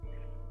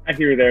I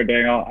hear you there,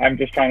 Daniel. I'm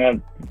just trying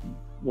to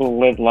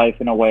live life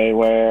in a way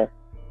where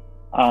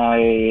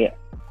I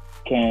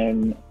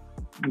can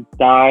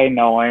die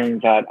knowing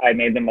that I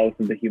made the most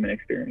of the human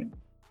experience.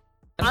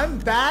 I'm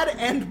bad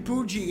and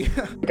bougie.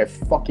 I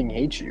fucking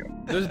hate you.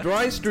 This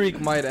dry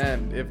streak might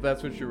end, if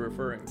that's what you're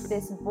referring to.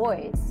 This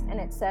voice, and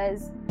it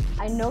says,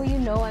 I know you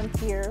know I'm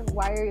here.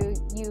 Why are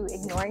you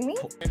ignoring me?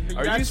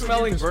 Are you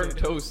smelling burnt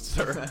toast,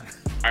 sir?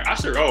 I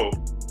should go.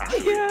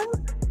 Yeah.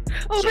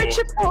 Over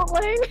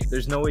Chipotle.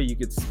 There's no way you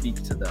could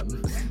speak to them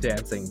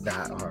dancing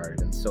that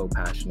hard and so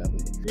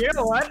passionately. You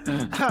know what?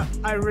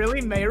 I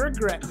really may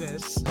regret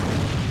this.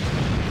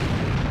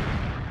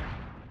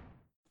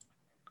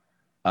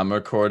 I'm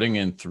recording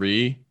in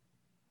 3,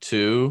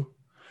 2.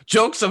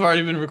 Jokes have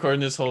already been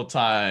recording this whole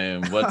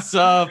time. What's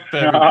up,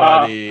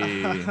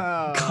 everybody?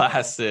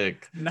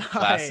 Classic. Nice.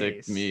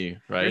 Classic me,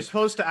 right? You're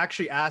supposed to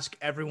actually ask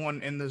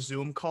everyone in the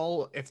Zoom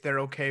call if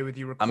they're okay with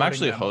you recording. I'm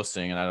actually them.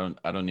 hosting, and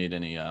I don't need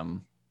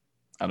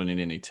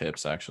any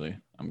tips. Actually,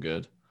 I'm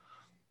good.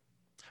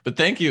 But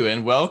thank you,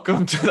 and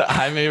welcome to the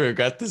I May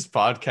Regret This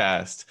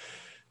podcast.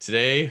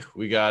 Today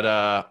we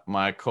got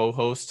my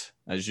co-host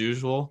as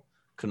usual,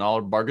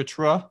 Kunal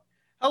Bargatra.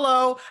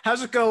 Hello,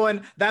 how's it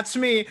going? That's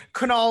me,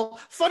 Kunal.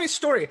 Funny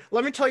story.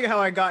 Let me tell you how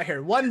I got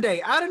here. One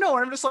day, out of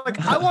nowhere, I'm just like,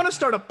 I want to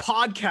start a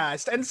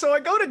podcast. And so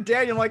I go to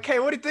Daniel, I'm like, hey,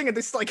 what do you think? And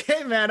he's like,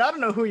 hey, man, I don't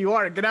know who you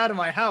are. Get out of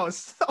my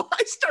house. So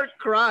I start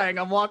crying.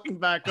 I'm walking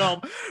back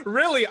home.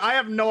 Really, I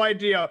have no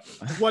idea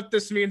what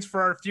this means for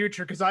our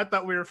future because I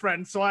thought we were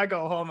friends. So I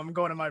go home. I'm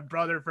going to my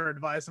brother for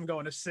advice. I'm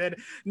going to Sid.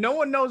 No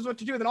one knows what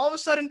to do. Then all of a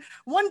sudden,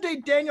 one day,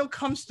 Daniel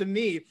comes to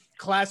me.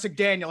 Classic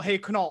Daniel. Hey,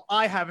 Kunal,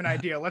 I have an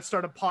idea. Let's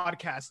start a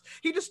podcast.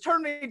 He just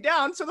turned me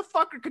down so the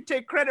fucker could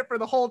take credit for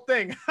the whole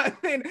thing. I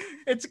mean,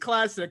 it's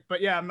classic, but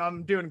yeah,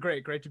 I'm doing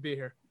great. Great to be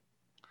here.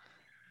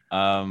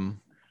 Wow.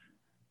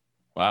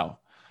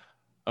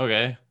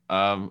 Okay.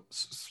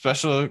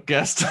 Special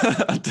guest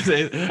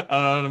today. I don't know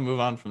how to move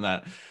on from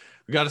that.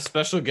 We got a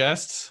special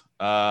guest.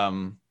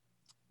 Long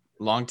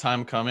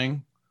time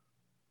coming.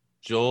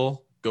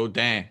 Joel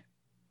Godin.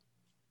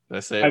 Did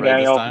I say it Hi, right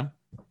Daniel. this time?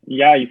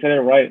 Yeah, you said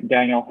it right,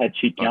 Daniel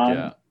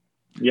Hechikian.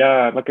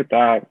 Yeah, look at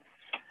that.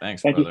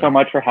 Thanks. Thank brother. you so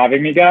much for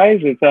having me, guys.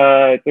 It's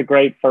a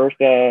great first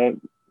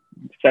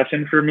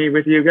session for me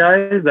with you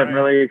guys. I'm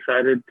really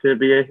excited to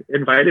be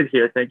invited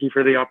here. Thank you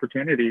for the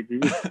opportunity.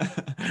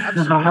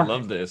 I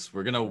love this.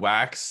 We're gonna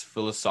wax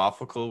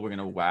philosophical. We're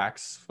gonna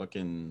wax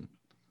fucking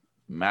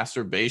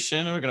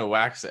masturbation. We're gonna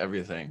wax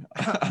everything.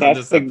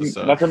 That's the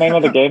name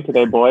of the game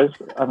today, boys.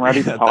 I'm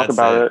ready to talk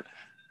about it.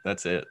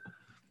 That's it.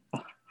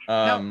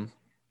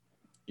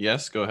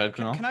 Yes, go ahead,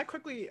 Kunal. Can I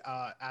quickly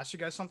ask you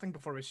guys something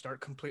before we start?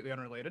 Completely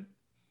unrelated.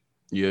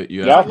 You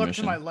I have looked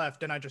to permission. my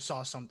left and I just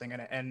saw something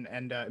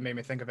and it made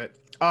me think of it.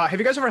 Have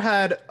you guys ever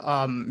had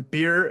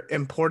beer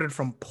imported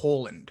from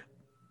Poland?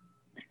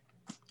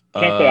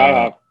 Can't say I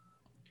have.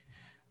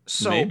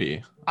 So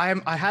Maybe. I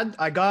went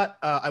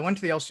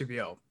to the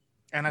LCBO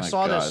and I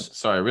saw this.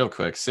 Sorry, real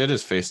quick. Sid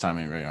is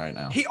FaceTiming me right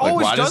now. He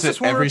always why does this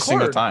when we every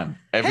single record. time.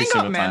 Every Hang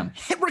single up, man. time.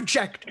 Hit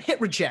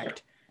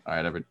reject. All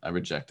right, I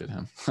rejected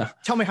him.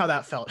 Tell me how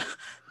that felt.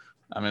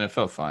 I mean, it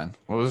felt fine.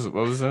 What was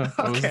the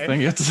Okay. thing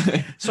you had to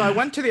say? So I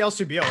went to the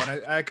LCBO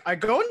and I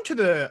go into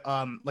the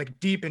like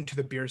deep into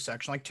the beer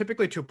section, like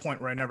typically to a point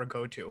where I never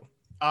go to.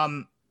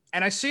 And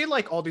I see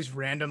like all these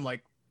random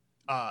like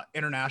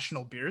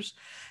international beers,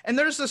 and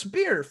there's this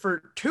beer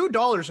for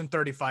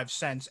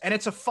 $2.35, and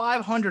it's a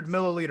 500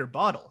 milliliter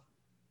bottle.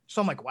 So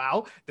I'm like,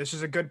 wow, this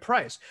is a good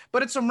price.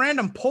 But it's some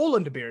random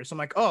Poland beer. So I'm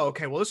like, oh,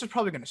 okay, well, this is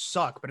probably going to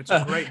suck, but it's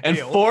a great And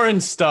deal. foreign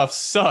stuff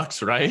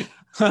sucks, right?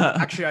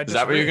 Actually, I Is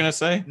that what you're disagree. going to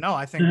say? No,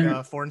 I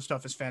think foreign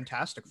stuff is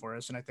fantastic for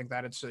us. And I think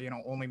that it's,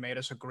 only made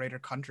us a greater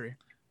country.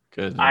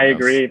 Good. I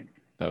agree.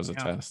 That was a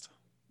test.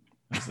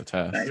 That was a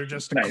test. You're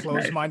just a Nice.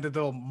 close-minded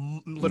little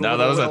No,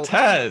 that was a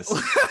test.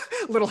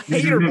 little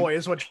hater boy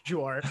is what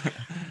you are.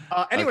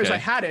 Anyways, Okay. I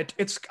had it.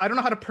 I don't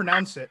know how to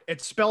pronounce it.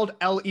 It's spelled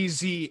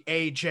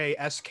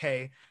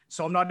Lezajsk.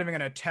 So I'm not even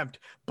going to attempt,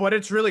 but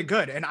it's really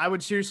good. And I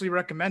would seriously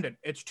recommend it.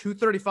 It's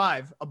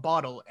 $2.35 a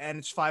bottle and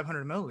it's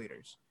 500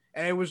 milliliters.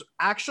 And it was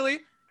actually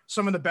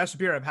some of the best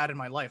beer I've had in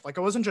my life. Like,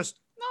 it wasn't just,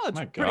 no, it's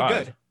My pretty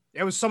God. good.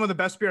 It was some of the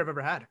best beer I've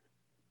ever had.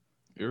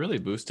 You're really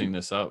boosting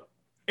this up.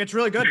 It's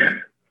really good,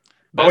 man.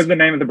 What was the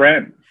name of the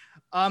brand?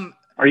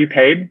 Are you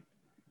paid?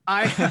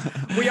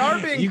 We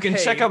are being You can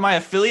paid. check out my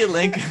affiliate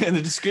link in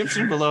the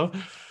description below.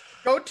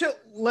 Go to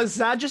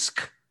Lezajsk.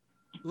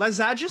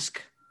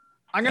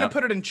 I'm going to Yep.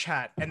 put it in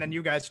chat, and then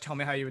you guys tell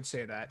me how you would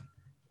say that.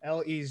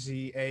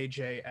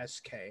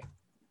 Lezajsk.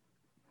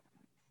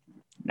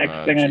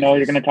 Next thing I know, you're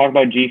Jesus. going to talk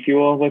about G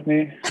Fuel with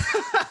me.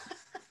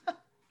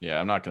 Yeah,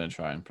 I'm not going to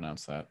try and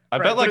pronounce that.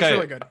 Really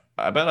good.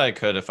 I bet I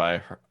could if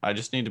I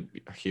just need to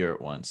hear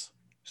it once.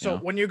 So Yeah.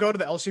 when you go to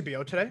the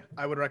LCBO today,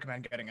 I would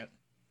recommend getting it.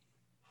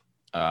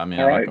 I mean,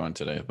 All I'm right. not going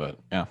today, but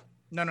yeah.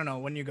 No.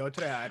 When you go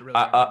today, I'd really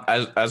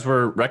recommend it. As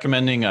we're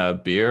recommending a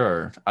beer,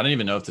 or I don't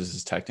even know if this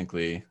is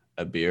technically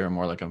a beer,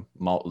 more like a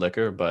malt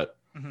liquor, but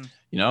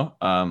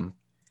Mhm.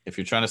 if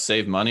you're trying to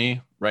save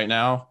money right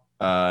now,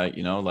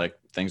 you know, like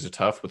things are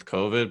tough with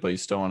COVID, but you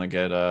still want to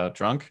get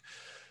drunk,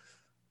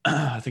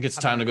 I think it's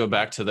time to go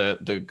back to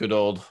the good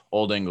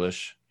old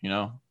English. You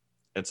know,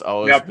 it's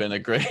always been a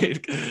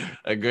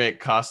great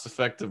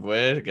cost-effective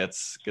way to get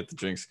the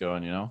drinks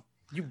going. You know.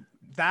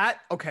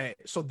 Okay,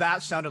 so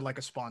that sounded like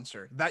a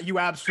sponsor. That you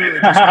absolutely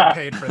just got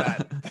paid for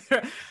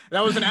that.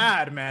 That was an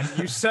ad, man.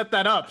 You set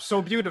that up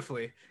so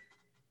beautifully.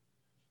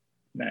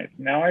 Nice.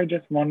 Now I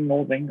just want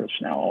old English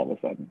now all of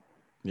a sudden.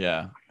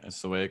 Yeah,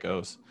 that's the way it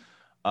goes.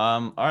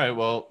 All right,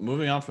 well,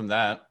 moving on from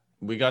that,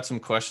 we got some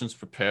questions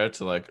prepared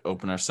to like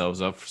open ourselves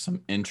up for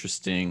some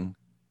interesting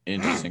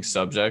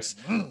subjects.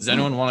 Does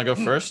anyone want to go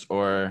first,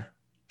 or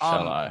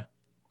shall I?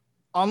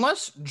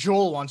 Unless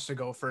Joel wants to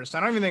go first.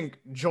 I don't even think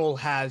Joel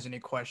has any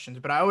questions,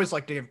 but I always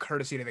like to give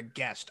courtesy to the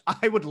guest.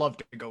 I would love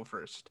to go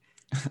first.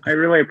 I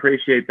really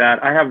appreciate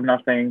that. I have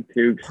nothing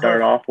to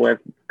start off with.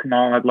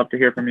 Kunal, I'd love to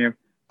hear from you.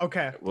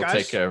 Okay, we'll guys,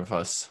 take care of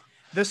us.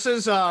 This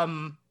is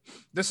going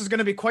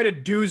to be quite a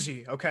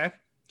doozy, okay?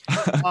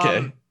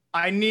 Okay.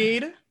 I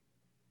need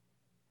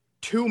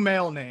 2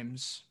 male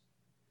names.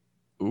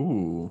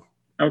 Ooh.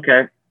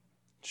 Okay.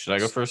 Should I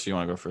go first, or you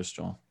want to go first,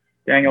 Joel?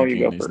 Daniel,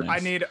 you go first.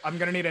 I'm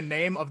gonna need a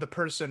name of the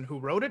person who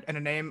wrote it and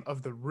a name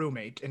of the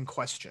roommate in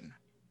question.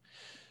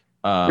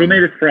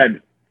 Roommate is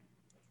Fred.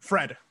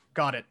 Fred,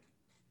 got it.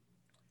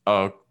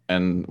 Oh,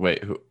 and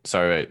wait,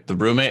 wait, the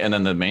roommate and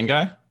then the main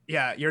guy?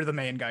 Yeah, you're the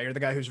main guy. You're the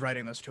guy who's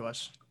writing this to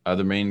us.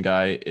 The main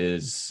guy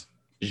is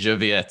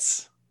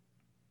Javietz.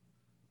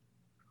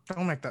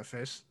 Don't make that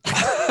face. Don't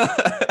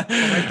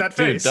make that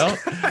face. Dude,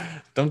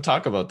 don't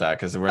talk about that,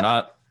 because we're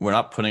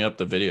not putting up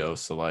the video,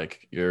 so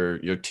like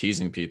you're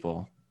teasing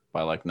people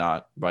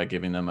by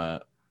giving them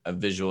a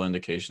visual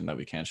indication that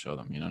we can't show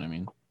them. You know what I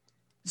mean?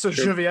 So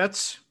sure.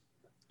 Javietz,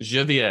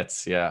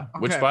 yeah. Okay.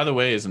 Which, by the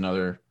way, is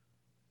another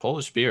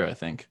Polish beer, I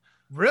think.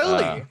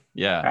 Really?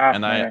 Yeah.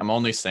 And I'm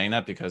only saying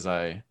that because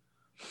I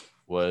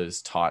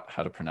was taught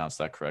how to pronounce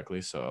that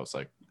correctly. So I was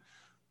like,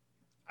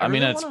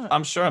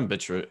 I'm sure I'm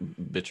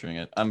butchering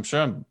it. I'm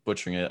sure I'm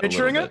butchering it a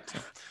little bit.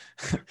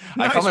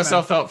 I call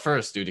myself out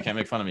first, dude. You can't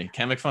make fun of me.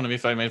 Can't make fun of me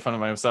if I made fun of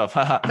myself.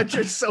 But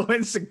you're so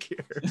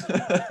insecure.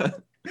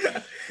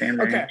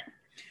 Okay.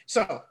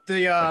 So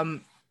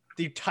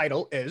the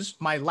title is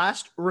 "My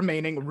Last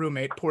Remaining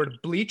Roommate Poured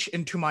Bleach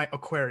into My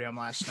Aquarium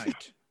Last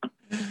Night."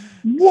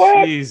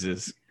 What?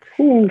 Jesus.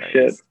 Oh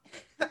shit.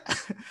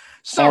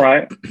 So, all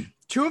right.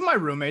 2 of my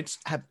roommates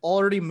have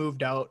already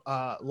moved out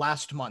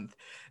last month.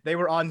 They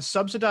were on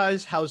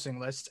subsidized housing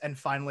lists and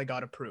finally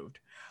got approved.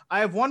 I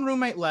have 1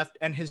 roommate left,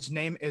 and his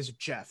name is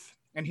Jeff,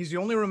 and he's the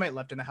only roommate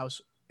left in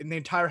the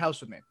entire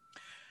house with me.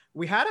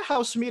 We had a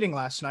house meeting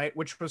last night,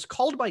 which was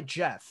called by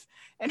Jeff,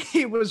 and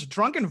he was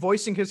drunk and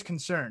voicing his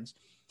concerns,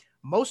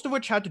 most of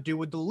which had to do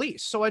with the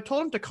lease. So I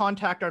told him to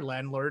contact our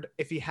landlord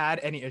if he had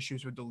any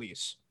issues with the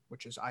lease,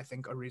 which is, I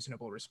think, a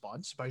reasonable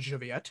response by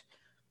Javiet.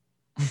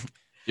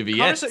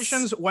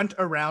 Conversations went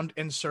around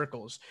in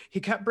circles. He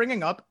kept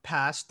bringing up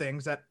past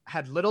things that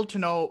had little to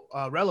no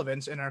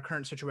relevance in our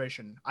current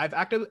situation. I've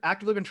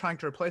actively been trying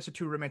to replace the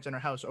 2 roommates in our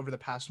house over the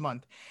past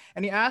month,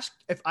 and he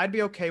asked if I'd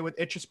be okay with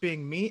it just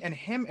being me and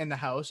him in the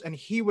house, and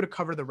he would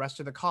cover the rest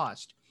of the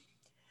cost.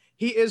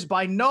 He is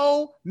by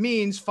no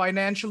means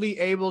financially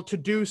able to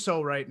do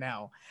so right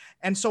now,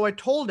 and so I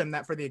told him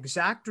that for the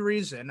exact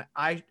reason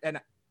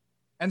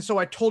And so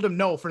I told him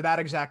no for that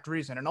exact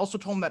reason, and also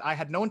told him that I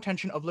had no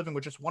intention of living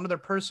with just one other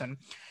person,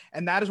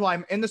 and that is why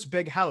I'm in this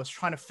big house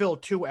trying to fill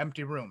 2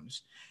 empty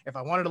rooms. If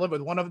I wanted to live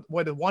with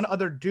one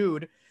other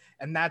dude,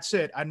 and that's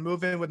it, I'd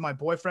move in with my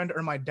boyfriend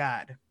or my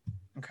dad.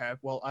 Okay,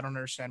 well, I don't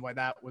understand why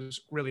that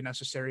was really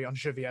necessary on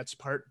Javiet's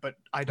part, but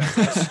I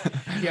digress.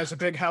 He has a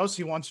big house,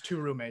 he wants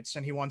 2 roommates,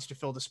 and he wants to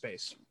fill the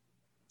space.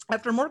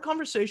 After more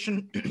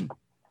conversation...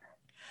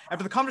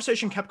 After the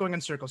conversation kept going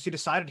in circles, he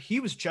decided he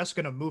was just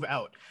going to move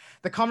out.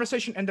 The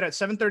conversation ended at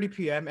 7:30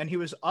 p.m. and he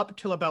was up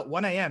till about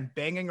 1 a.m.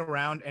 banging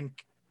around and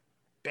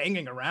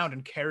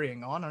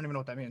carrying on. I don't even know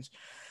what that means.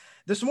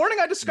 This morning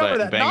I discovered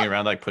that banging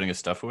around, like putting his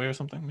stuff away or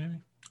something, maybe.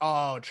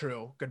 Oh,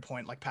 true. Good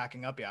point. Like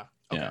packing up. Yeah.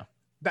 Okay. Yeah.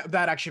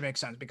 That actually makes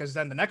sense, because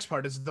then the next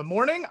part is the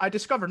morning I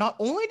discovered not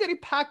only did he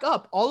pack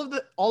up all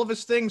of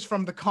his things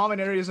from the common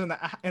areas in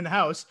the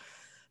house,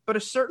 but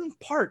a certain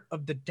part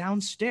of the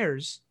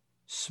downstairs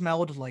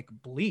smelled like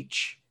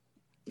bleach.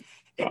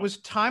 It was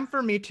time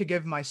for me to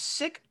give my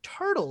sick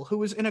turtle,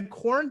 who is in a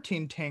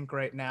quarantine tank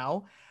right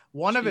now,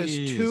 one of his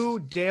 2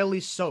 daily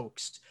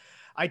soaks.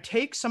 I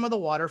take some of the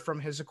water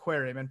from his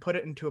aquarium and put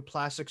it into a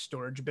plastic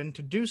storage bin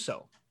to do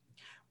so.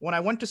 When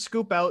I went to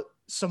scoop out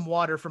some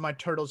water from my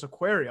turtle's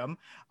aquarium,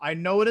 I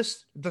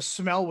noticed the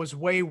smell was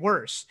way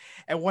worse.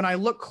 And when I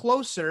looked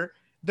closer,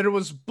 there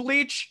was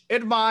bleach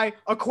in my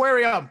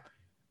aquarium.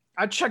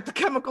 I checked the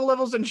chemical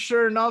levels, and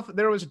sure enough,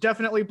 there was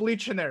definitely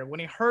bleach in there. When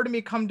he heard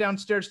me come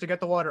downstairs to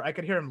get the water, I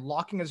could hear him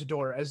locking his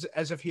door as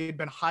if he had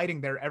been hiding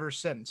there ever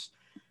since.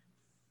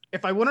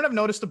 If I wouldn't have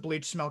noticed the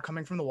bleach smell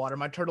coming from the water,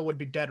 my turtle would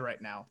be dead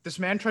right now. This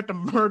man tried to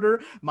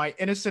murder my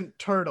innocent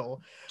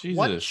turtle.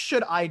 What Jesus.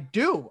 should I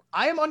do?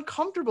 I am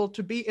uncomfortable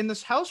to be in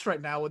this house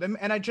right now with him,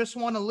 and I just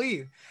want to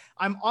leave.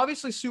 I'm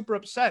obviously super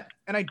upset,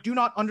 and I do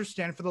not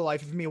understand for the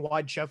life of me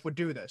why Jeff would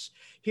do this.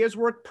 He has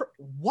worked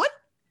what?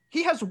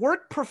 He has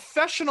worked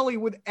professionally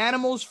with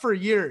animals for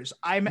years.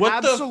 I'm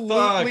What the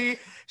absolutely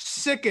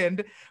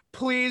sickened.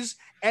 Please,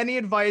 any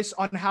advice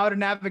on how to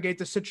navigate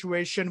the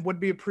situation would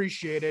be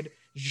appreciated.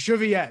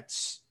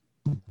 Juviettes.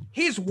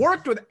 He's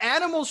worked with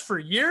animals for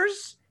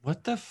years?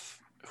 What the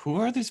who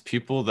are these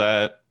people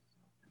that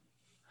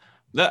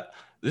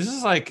this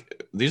is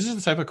like, these are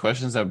the type of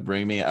questions that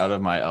bring me out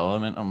of my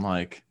element. I'm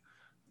like,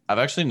 I've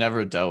actually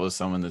never dealt with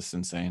someone this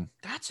insane.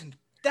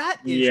 That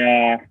is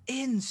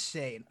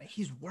insane.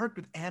 He's worked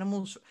with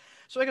animals.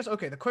 So I guess,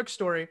 okay, the quick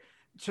story,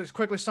 to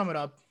quickly sum it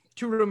up.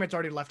 2 roommates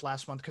already left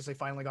last month because they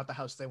finally got the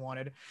house they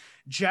wanted.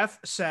 Jeff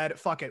said,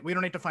 fuck it. We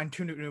don't need to find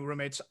 2 new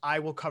roommates. I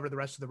will cover the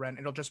rest of the rent.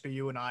 It'll just be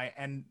you and I.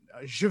 And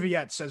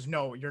Juviette says,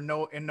 no, you're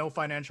in no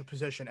financial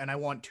position. And I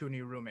want 2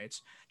 new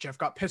roommates. Jeff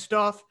got pissed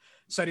off,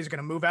 said he's going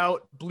to move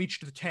out,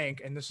 bleached the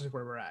tank. And this is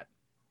where we're at.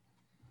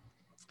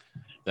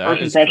 That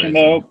First is impression,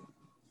 crazy. though,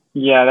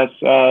 yeah, that's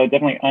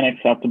definitely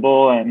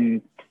unacceptable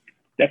and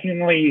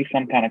definitely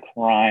some kind of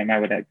crime. I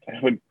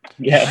would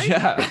guess.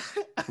 Yeah,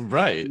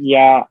 right.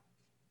 Yeah.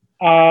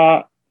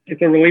 It's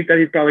a relief that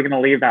he's probably going to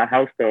leave that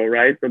house, though,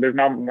 right? So there's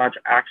not much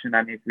action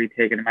that needs to be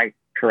taken. Am I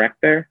correct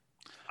there?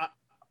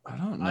 I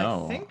don't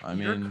know. I think I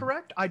you're mean,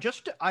 correct. I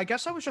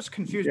guess I was just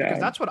confused Yeah. because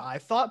that's what I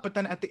thought. But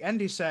then at the end,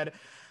 he said,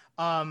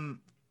 I'm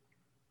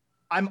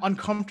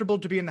uncomfortable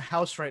to be in the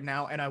house right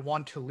now and I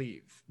want to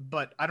leave.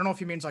 But I don't know if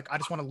he means like I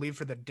just want to leave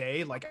for the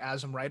day, like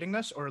as I'm writing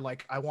this, or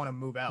like I want to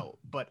move out.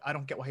 But I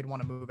don't get why he'd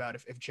want to move out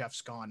if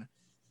Jeff's gone.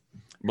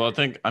 well,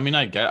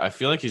 I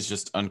feel like he's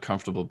just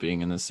uncomfortable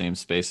being in the same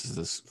space as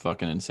this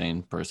fucking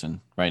insane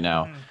person right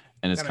now.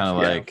 And it's That kind of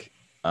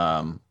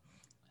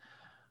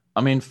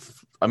makes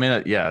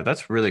like, yeah,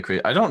 that's really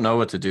crazy. I don't know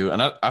what to do.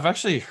 And I've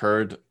actually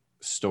heard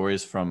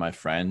stories from my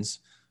friends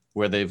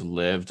where they've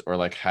lived or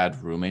like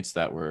had roommates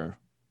that were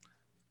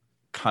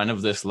kind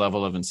of this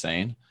level of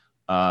insane.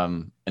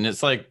 And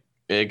it's like,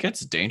 it gets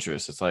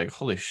dangerous. It's like,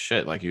 holy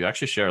shit, like you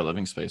actually share a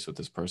living space with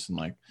this person.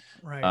 Like,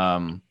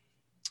 Right.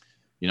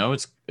 you know,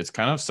 it's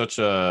kind of such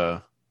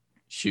a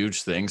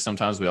huge thing.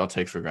 Sometimes we all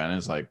take for granted,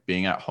 is like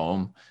being at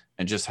home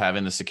and just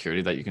having the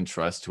security that you can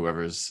trust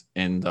whoever's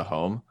in the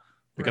home.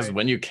 Because Right.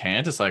 when you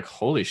can't, it's like,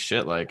 holy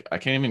shit, like I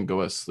can't even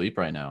go to sleep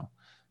right now.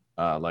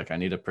 Like I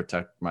need to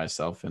protect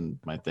myself and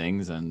my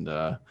things. And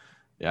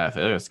yeah, I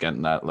feel like it's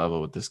getting that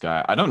level with this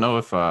guy. I don't know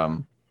if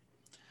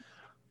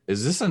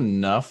is this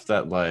enough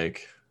that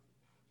like,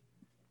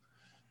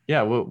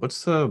 yeah,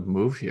 what's the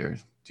move here?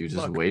 Do you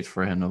just Look, wait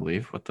for him to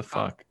leave? What the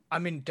fuck? I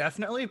mean,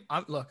 definitely.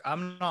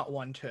 I'm not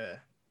one to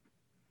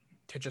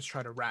just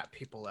try to rat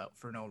people out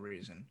for no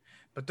reason.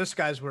 But this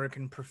guy's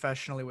working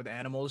professionally with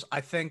animals.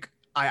 I think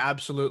I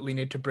absolutely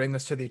need to bring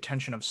this to the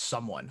attention of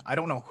someone. I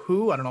don't know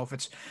who. I don't know if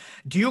it's.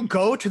 Do you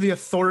go to the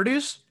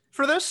authorities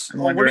for this? I'm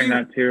Or what do wondering you?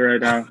 that too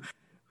right now.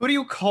 Who do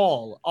you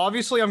call?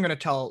 Obviously, I'm gonna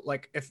tell,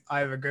 like, if I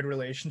have a good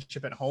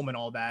relationship at home and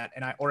all that,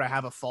 and I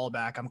have a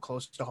fallback, I'm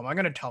close to home. I'm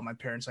gonna tell my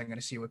parents. I'm gonna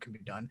see what can be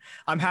done.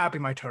 I'm happy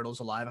my turtle's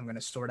alive. I'm gonna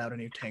sort out a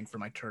new tank for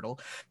my turtle.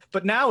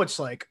 But now it's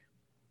like,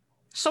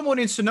 someone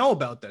needs to know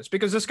about this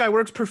because this guy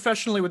works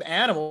professionally with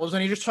animals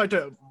and he just tried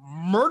to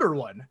murder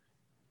one.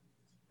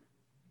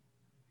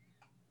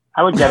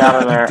 I would get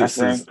out of there. This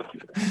is-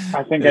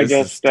 I think this I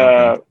is just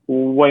stupid.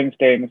 wouldn't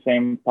stay in the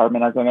same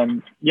apartment as him.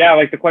 And yeah,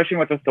 like the question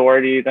with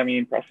authorities, I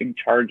mean, pressing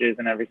charges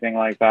and everything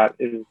like that,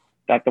 is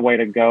that the way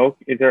to go?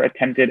 Is there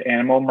attempted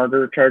animal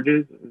murder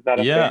charges? Is that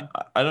a Yeah, thing?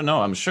 I don't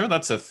know. I'm sure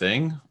that's a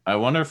thing. I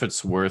wonder if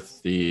it's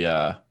worth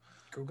the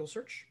Google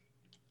search.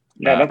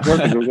 Yeah, that's worth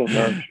a Google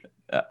search.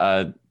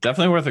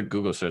 definitely worth a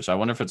Google search. I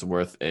wonder if it's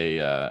worth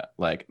a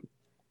like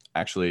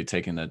actually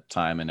taking the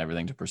time and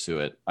everything to pursue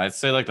it. I'd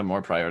say like the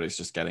more priority is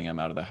just getting him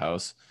out of the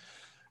house,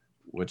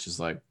 which is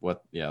like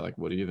what do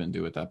you even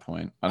do at that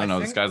point? I don't know.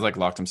 This think- guy's like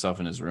locked himself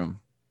in his room.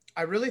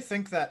 I really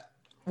think that.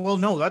 Well,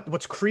 no.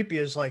 What's creepy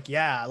is like,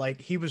 yeah, like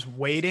he was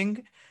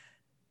waiting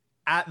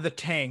at the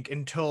tank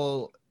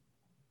until.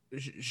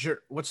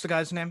 What's the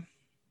guy's name?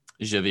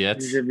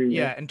 Juviettes.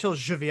 Yeah, until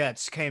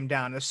Juviette's came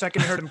down. The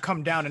second he heard him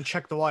come down and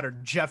check the water,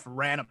 Jeff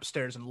ran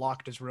upstairs and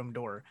locked his room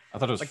door. I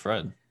thought it was Like-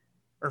 Fred.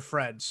 Or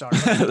Fred, sorry.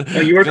 So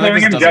you were I feel like telling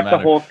this him doesn't Jeff the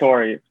matter. whole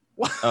story.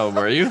 Oh,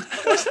 were you?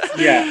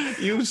 Yeah.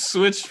 You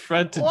switched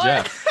Fred to What?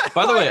 Jeff.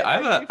 By the way,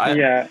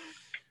 Yeah.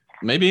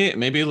 maybe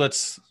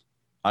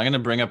I'm gonna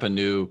bring up a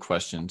new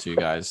question to you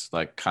guys,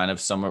 like kind of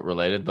somewhat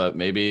related, but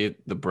maybe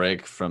the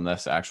break from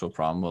this actual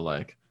problem will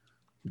like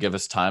give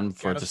us time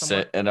for it Get to us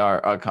sit in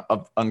our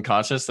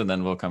unconscious, and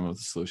then we'll come up with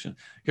a solution.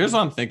 Here's what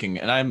I'm thinking,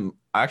 and I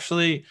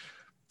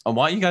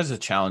want you guys to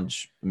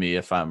challenge me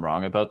if I'm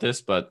wrong about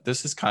this, but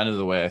this is kind of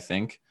the way I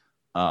think,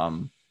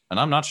 and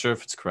I'm not sure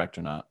if it's correct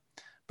or not.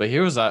 But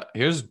here's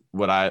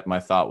what my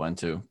thought went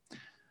to.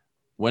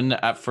 When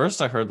at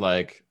first I heard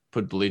like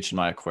put bleach in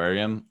my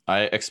aquarium,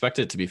 I expect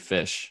it to be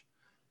fish.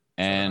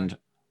 And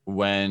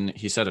when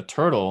he said a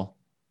turtle,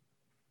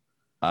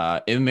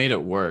 it made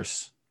it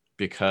worse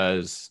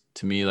because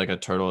to me, like a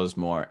turtle is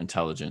more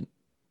intelligent,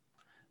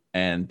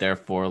 and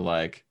therefore,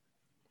 like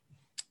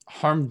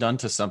harm done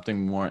to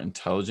something more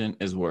intelligent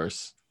is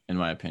worse, in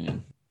my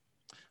opinion.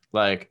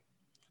 Like,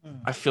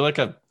 I feel like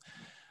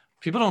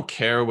people don't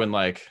care when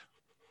like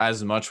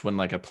as much when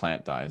like a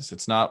plant dies.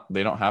 It's not,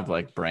 they don't have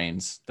like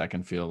brains that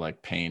can feel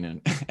like pain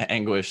and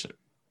anguish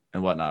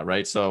and whatnot,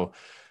 right? So,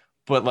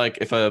 but like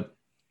if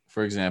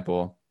for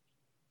example,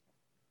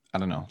 I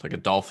don't know, like a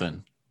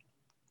dolphin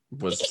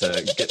was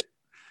to get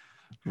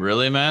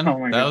really, man, Oh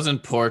my that God. was in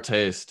poor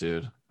taste,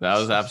 dude. That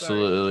was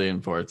absolutely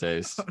in poor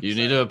taste. You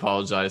need to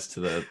apologize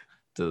to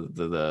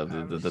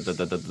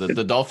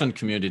the dolphin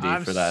community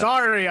I'm for that.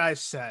 sorry, I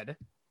said.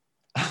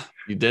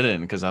 You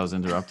didn't, because I was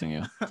interrupting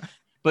you.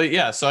 But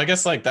yeah, so I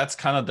guess like that's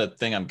kind of the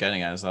thing I'm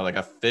getting at, is that like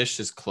a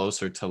fish is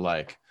closer to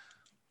like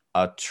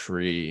a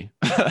tree.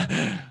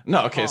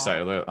 No, okay,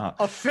 sorry.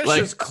 A fish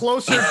Like- is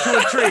closer to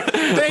a tree.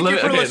 Thank you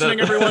for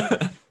listening,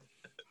 everyone.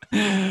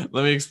 Let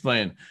me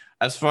explain.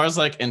 As far as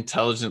like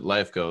intelligent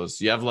life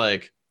goes, you have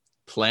like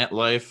plant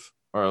life,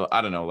 or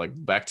I don't know, like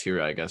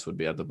bacteria, I guess would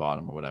be at the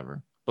bottom or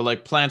whatever. But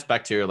like plants,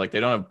 bacteria, like they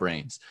don't have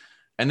brains.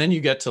 And then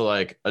you get to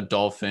like a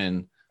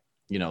dolphin,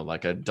 you know,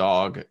 like a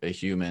dog, a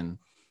human,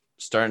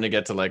 starting to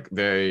get to like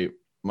very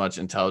much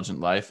intelligent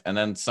life. And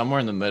then somewhere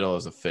in the middle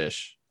is a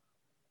fish.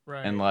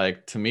 Right. And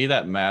like to me,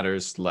 that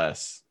matters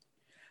less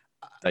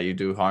that you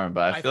do harm.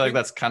 But I feel like think-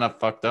 that's kind of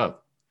fucked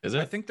up. Is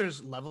I it? think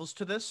there's levels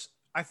to this.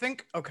 I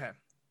think, okay,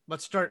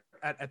 let's start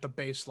at the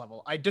base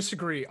level. I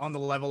disagree on the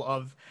level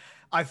of,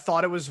 I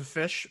thought it was a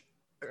fish,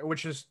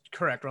 which is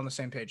correct. We're on the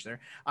same page there.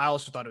 I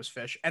also thought it was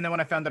fish. And then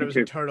when I found that it was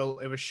a turtle,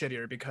 it was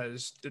shittier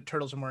because the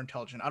turtles are more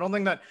intelligent. I don't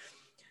think that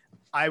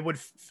I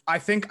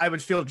think I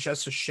would feel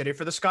just as shitty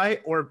for this guy,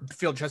 or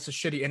feel just as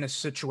shitty in his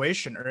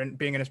situation or in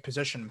being in his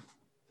position.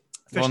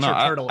 Fish Well, no, to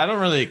turtle. I don't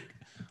really.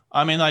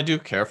 I mean, I do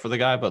care for the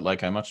guy, but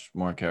like I much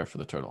more care for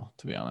the turtle,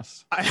 to be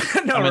honest.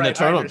 No, I mean,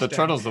 right, the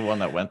turtle's the one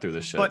that went through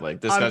this shit. But like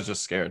this guy's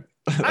just scared.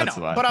 I That's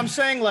know, why. but I'm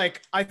saying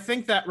like I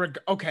think that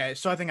okay,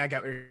 so I think I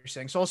get what you're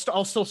saying. So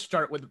I'll still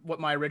start with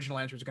what my original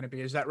answer is going to be,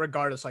 is that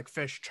regardless, like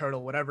fish,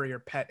 turtle, whatever your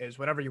pet is,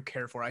 whatever you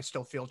care for, I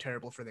still feel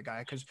terrible for the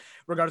guy, because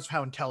regardless of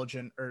how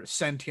intelligent or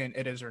sentient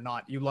it is or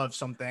not, you love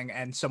something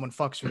and someone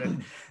fucks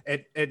with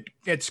it,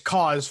 it's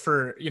cause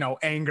for, you know,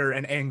 anger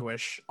and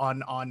anguish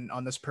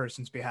on this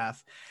person's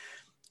behalf.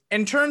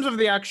 In terms of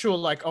the actual,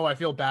 like, oh, I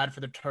feel bad for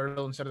the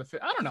turtle instead of the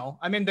fish, I don't know.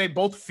 I mean, they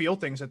both feel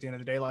things at the end of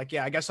the day. Like,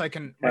 yeah, I guess I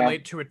can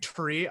relate to a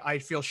tree. I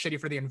feel shitty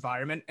for the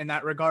environment in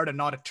that regard and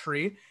not a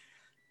tree.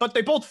 But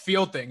they both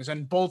feel things,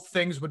 and both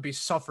things would be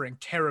suffering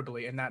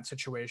terribly in that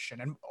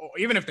situation. And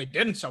even if they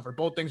didn't suffer,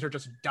 both things are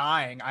just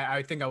dying.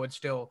 I think I would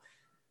still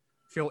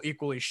feel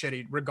equally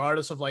shitty,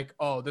 regardless of like,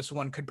 oh, this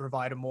one could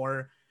provide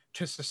more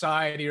to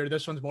society or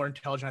this one's more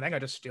intelligent. I think I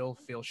just still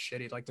feel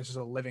shitty. Like, this is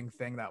a living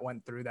thing that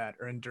went through that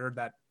or endured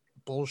that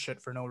bullshit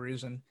for no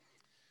reason.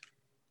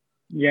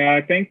 Yeah,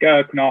 I think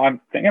I'm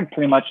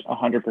pretty much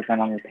 100%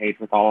 on your page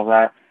with all of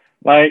that.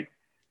 Like,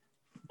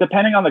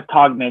 depending on the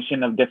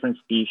cognition of different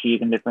species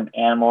and different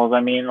animals,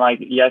 I mean, like,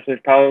 yes, there's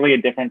probably a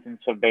difference in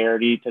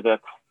severity to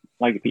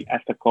the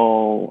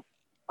ethical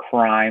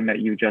crime that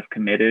you just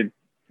committed,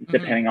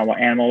 depending on what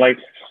animal. Like,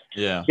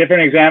 yeah,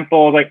 different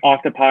examples, like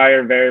octopi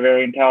are very,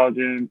 very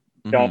intelligent.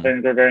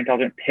 Dolphins are very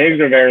intelligent. Pigs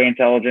are very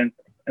intelligent,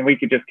 and we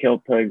could just kill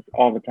pigs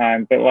all the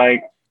time. But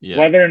like,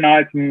 whether or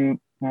not it's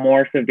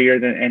more severe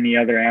than any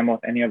other animal,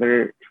 any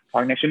other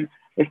cognition,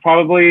 there's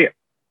probably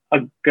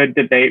a good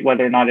debate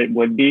whether or not it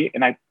would be.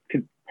 And I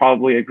could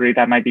probably agree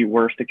that might be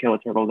worse to kill a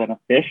turtle than a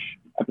fish.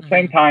 At the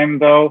same time,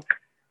 though,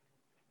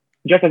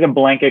 just as a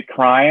blanket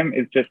crime,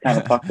 it's just kind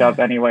of fucked up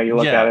any way you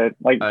look at it.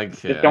 Like, I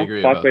just don't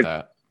agree fuck about with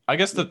that. I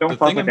guess the don't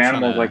fuck thing with I'm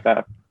animals like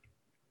that.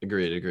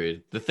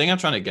 Agreed. The thing I'm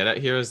trying to get at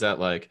here is that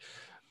like,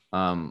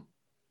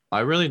 I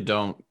really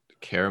don't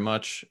care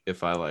much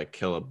if I like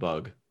kill a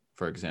bug,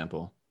 for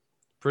example.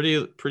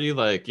 Pretty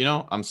like, you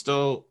know, I'm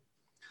still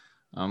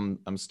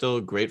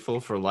grateful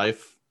for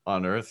life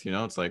on Earth. You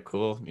know, it's like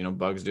cool, you know,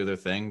 bugs do their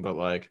thing, but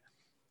like,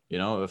 you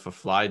know, if a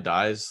fly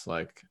dies,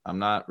 like I'm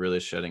not really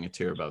shedding a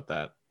tear about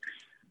that.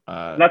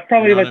 That's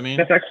probably you know like, what I mean?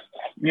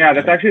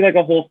 that's actually like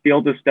a whole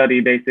field of study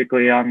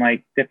basically on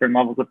like different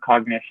levels of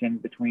cognition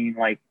between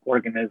like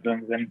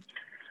organisms and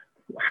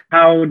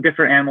how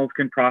different animals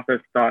can process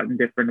thought in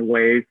different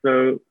ways.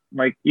 So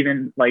like,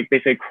 even like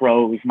they say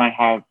crows might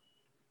have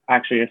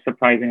actually a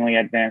surprisingly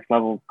advanced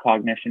level of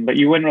cognition, but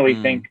you wouldn't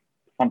really think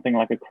something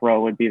like a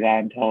crow would be that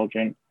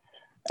intelligent.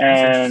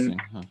 And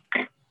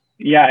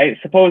yeah, I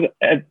suppose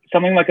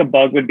something like a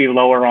bug would be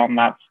lower on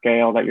that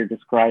scale that you're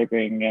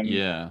describing. And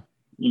yeah,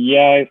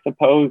 I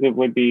suppose it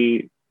would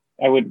be.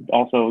 I would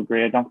also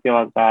agree. I don't feel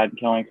as bad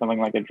killing something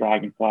like a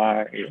dragonfly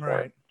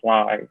or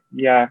fly.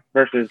 Yeah,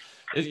 versus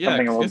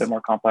something a little bit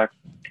more complex.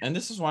 And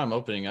this is why I'm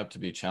opening up to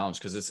be challenged,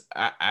 because it's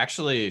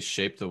actually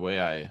shaped the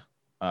way I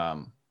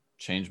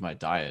change my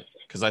diet.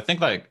 Because I think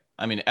like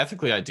I mean,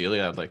 ethically, ideally,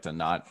 I'd like to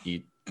not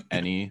eat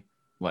any,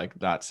 like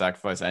not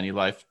sacrifice any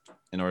life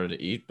in order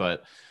to eat.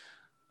 But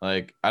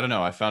like, I don't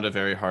know. I found it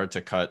very hard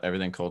to cut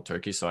everything cold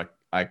turkey. So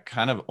I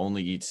kind of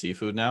only eat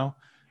seafood now.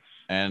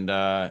 And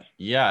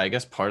yeah, I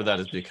guess part of that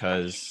is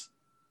because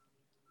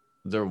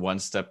they're one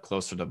step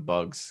closer to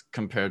bugs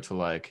compared to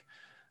like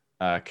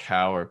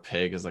cow or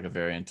pig is like a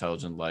very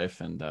intelligent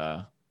life. And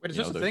Wait, is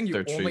this the thing? You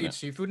only treatment. eat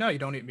seafood now? You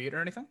don't eat meat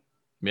or anything?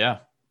 Yeah,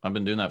 I've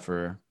been doing that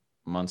for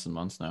months and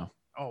months now.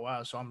 Oh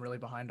wow, so I'm really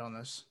behind on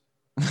this.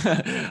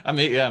 I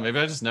mean, yeah, maybe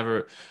I just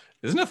never.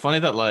 Isn't it funny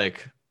that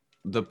like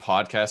the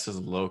podcast is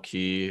low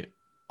key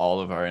all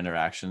of our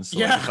interactions? So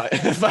Yeah. like,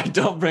 if I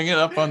don't bring it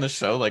up on the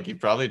show, like you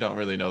probably don't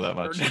really know that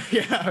much.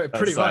 Yeah,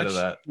 pretty outside much. of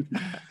that.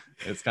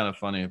 It's kind of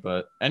funny,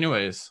 but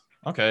anyways,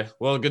 okay.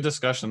 Well, good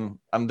discussion.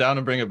 I'm down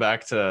to bring it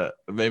back to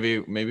maybe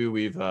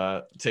we've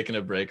taken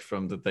a break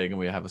from the thing and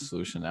we have a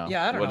solution now.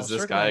 Yeah, I don't know. What is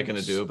this guy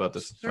gonna do about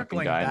this fucking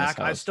Circling guy in this back,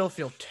 I house? still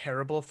feel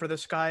terrible for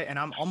this guy, and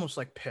I'm almost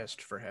like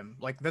pissed for him.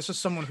 Like this is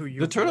someone who you.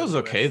 The turtle's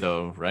worked okay with.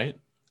 though, right?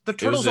 The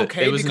turtle's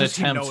okay It was an because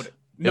he attempt. noted.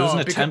 It was an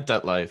because- attempt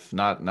at life,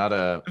 not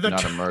a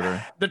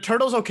murder. The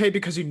turtle's okay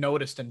because he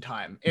noticed in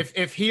time.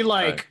 If he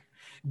like Right.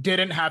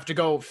 didn't have to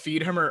go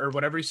feed him or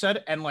whatever he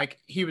said, and like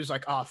he was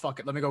like, oh fuck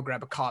it, let me go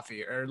grab a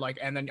coffee, or like,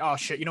 and then oh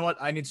shit, you know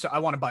what? I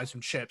want to buy some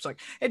chips. Like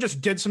it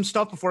just did some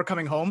stuff before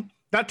coming home.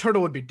 That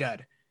turtle would be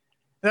dead.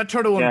 That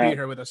turtle wouldn't Yeah. be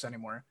here with us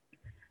anymore.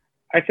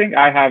 I think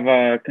I have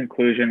a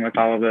conclusion with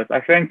all of this.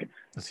 I think,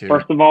 Let's hear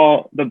first it. of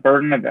all, the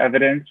burden of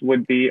evidence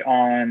would be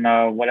on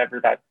whatever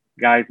that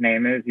guy's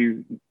name is.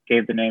 You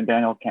gave the name,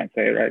 Daniel. Can't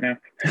say it right now.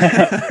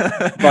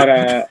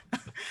 But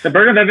the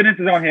burden of evidence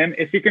is on him.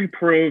 If he can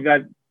prove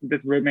that this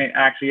roommate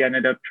actually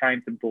ended up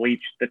trying to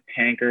bleach the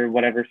tank or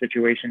whatever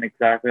situation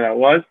exactly that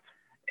was,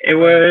 it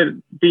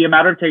would be a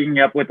matter of taking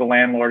it up with the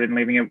landlord and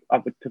leaving it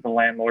up to the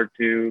landlord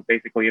to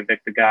basically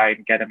evict the guy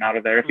and get him out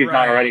of there if he's not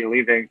Right. already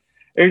leaving.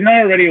 If he's not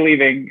already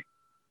leaving,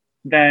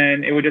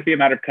 then it would just be a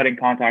matter of cutting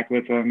contact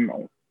with him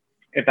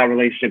if that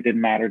relationship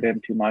didn't matter to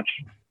him too much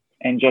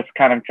and just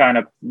kind of trying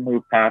to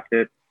move past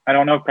it. I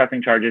don't know if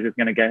pressing charges is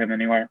going to get him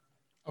anywhere.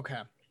 Okay,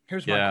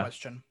 here's Yeah. my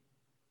question.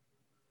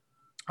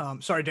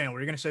 Sorry, Daniel, were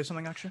you gonna say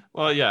something actually?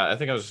 Well, yeah, I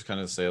think I was just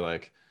gonna say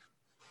like,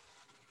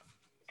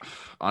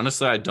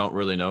 honestly, I don't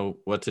really know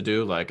what to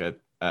do. Like,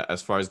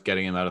 as far as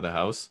getting him out of the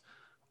house,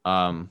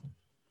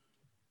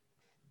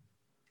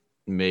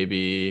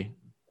 maybe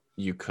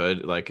you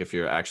could, like, if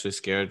you're actually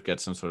scared, get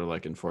some sort of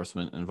like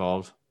enforcement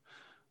involved.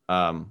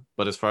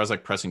 But as far as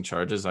like pressing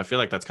charges, I feel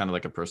like that's kind of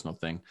like a personal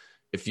thing.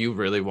 If you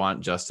really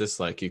want justice,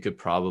 like you could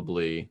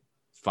probably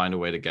find a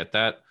way to get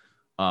that.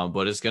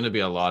 But it's going to be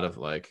a lot of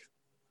like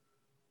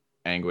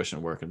anguish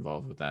and work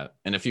involved with that.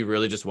 And if you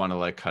really just want to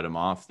like cut him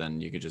off,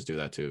 then you could just do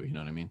that too. You know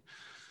what I mean?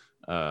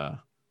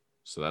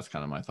 So that's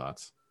kind of my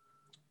thoughts.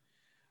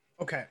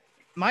 Okay,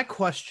 my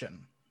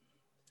question.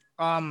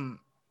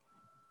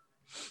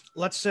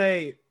 Let's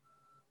say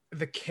in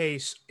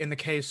the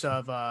case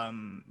of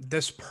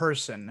this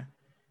person,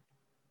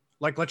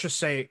 like let's just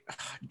say,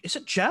 is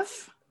it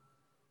Jeff?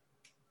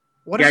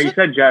 What Yeah, is you it?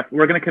 said Jeff.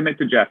 We're going to commit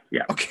to Jeff.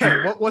 Yeah.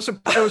 Okay, what was it?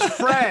 It was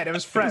Fred. It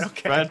was Fred.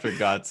 Okay. Fred, for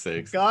God's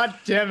sakes. God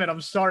damn it! I'm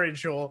sorry,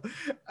 Joel.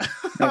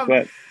 That's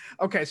it.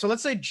 Okay, so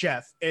let's say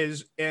Jeff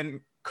is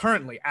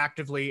currently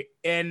actively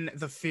in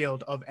the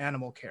field of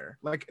animal care.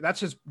 Like that's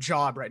his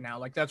job right now.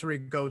 Like that's where he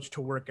goes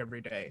to work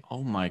every day.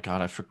 Oh my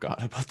God, I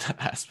forgot about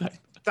that aspect.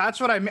 That's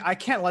what I mean. I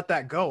can't let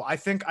that go. I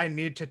think I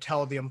need to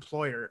tell the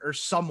employer or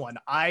someone.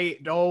 I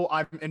know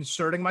I'm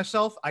inserting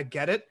myself. I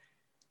get it.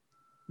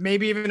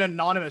 Maybe even an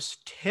anonymous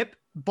tip,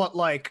 but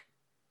like,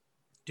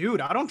 dude,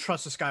 I don't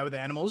trust this guy with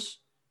animals.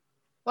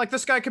 Like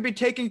this guy could be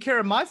taking care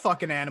of my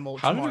fucking animal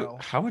tomorrow.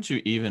 How would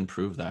you even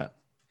prove that?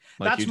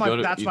 Like That's you'd my- go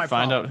to, that's you'd my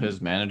find out problem. his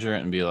manager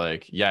and be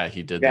like, yeah,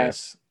 he did Yeah.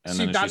 this. And See,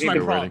 then it's that's just my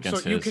your word problem. So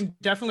against you his. can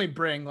definitely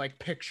bring like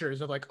pictures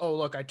of like, oh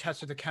look, I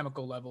tested the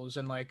chemical levels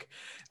and like,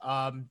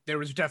 there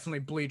was definitely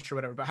bleach or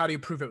whatever. But how do you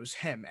prove it was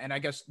him? And I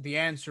guess the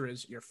answer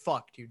is you're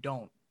fucked. You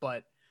don't.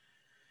 But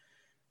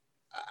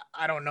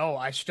I don't know.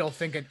 I still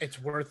think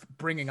it's worth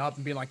bringing up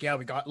and being like, yeah,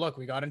 we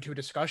got into a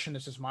discussion.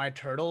 This is my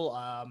turtle.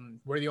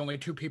 We're the only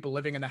two people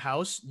living in the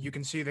house. You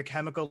can see the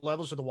chemical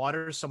levels of the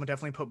water. Someone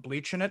definitely put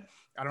bleach in it.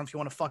 I don't know if you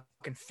want to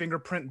fucking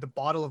fingerprint the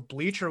bottle of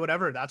bleach or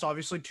whatever. That's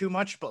obviously too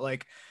much, but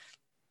like,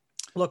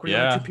 look, we're the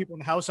only Yeah. two people in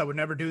the house. I would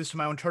never do this to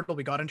my own turtle.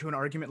 We got into an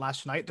argument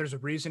last night. There's a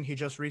reason he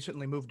just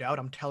recently moved out.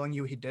 I'm telling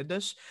you he did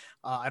this.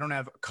 I don't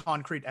have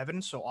concrete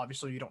evidence, so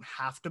obviously you don't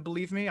have to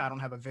believe me. I don't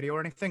have a video or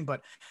anything,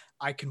 but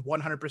I can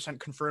 100%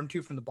 confirm to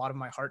you from the bottom of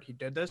my heart he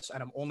did this.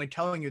 And I'm only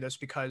telling you this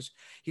because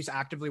he's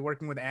actively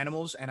working with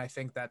animals, and I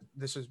think that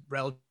this is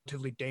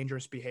relatively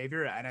dangerous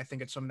behavior, and I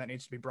think it's something that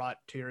needs to be brought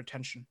to your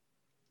attention.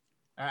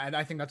 And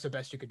I think that's the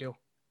best you could do.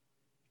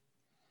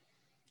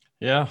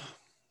 Yeah,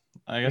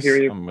 I guess hear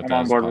you. I'm with I'm that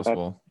on as board with that.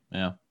 possible.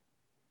 Yeah.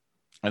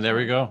 And there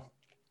we go.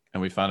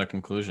 And we found a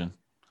conclusion.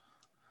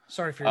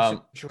 Sorry for your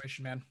Um,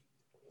 situation, man.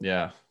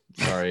 Yeah.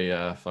 Sorry,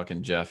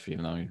 fucking Jeff,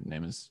 even though your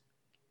name is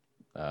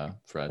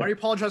Fred. Why are you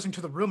apologizing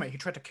to the roommate? He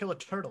tried to kill a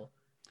turtle.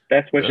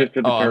 Best wishes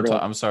to the turtle.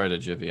 I'm sorry to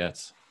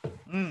Jiviettes.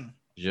 Mm,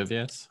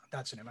 Jiviettes?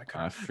 that's the name I I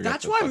couldn't. forget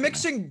That's the why I'm fucking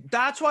mixing.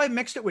 That's why I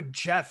mixed it with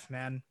Jeff,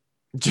 man.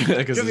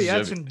 name. 'Cause it's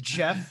Jiviettes and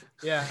Jeff.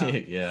 Yeah.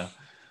 yeah.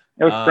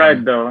 It was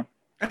Fred though.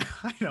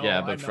 I know. Yeah,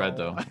 I but Fred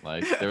know. though,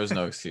 like there was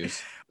no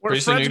excuse. Where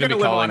Pretty soon Fred's you're gonna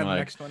gonna be live on calling him like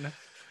next one.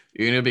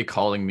 you're gonna be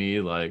calling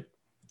me like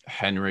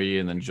Henry,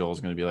 and then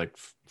Joel's gonna be like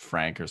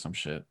Frank or some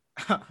shit.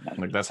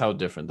 Like that's how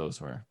different those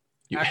were.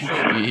 You,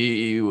 Actually-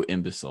 you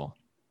imbecile.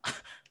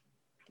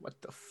 What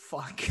the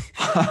fuck?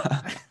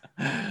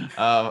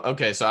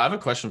 Okay, so I have a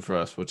question for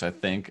us, which I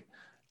think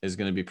is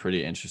gonna be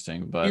pretty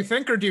interesting. You But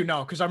think or do you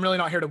know? Because I'm really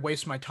not here to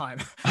waste my time.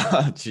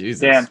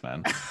 Jesus, Damn.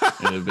 man,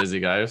 you're a busy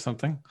guy or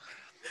something.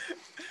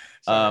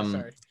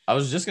 Sorry. I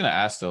was just gonna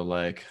ask though,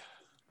 like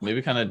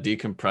maybe kind of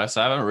decompress.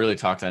 I haven't really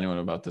talked to anyone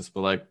about this,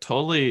 but like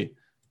totally,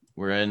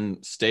 we're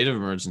in state of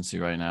emergency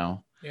right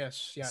now.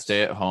 Yes. Yes.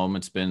 Stay at home.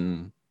 It's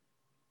been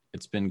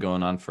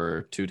going on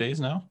for 2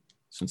 days now,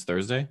 since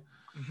Thursday.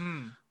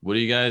 Hmm. What are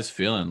you guys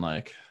feeling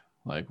like?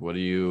 Like, what are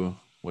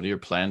your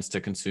plans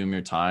to consume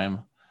your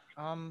time?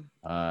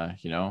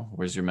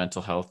 Where's your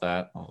mental health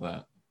at? All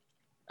that.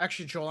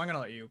 Actually, Joel, I'm gonna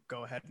let you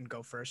go ahead and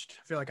go first.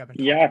 I feel like I've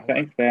been. Yeah, talking a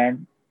lot.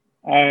 thanks,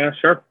 man.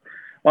 Sure.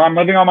 Well, I'm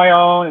living on my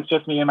own. It's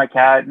just me and my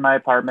cat in my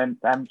apartment.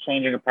 I'm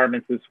changing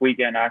apartments this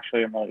weekend.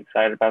 Actually, I'm really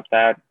excited about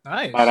that.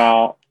 Nice.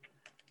 But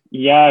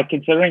yeah,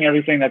 considering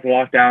everything that's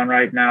locked down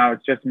right now,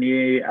 it's just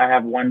me. I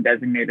have one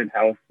designated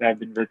house that I've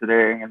been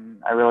visiting,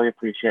 and I really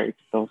appreciate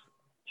those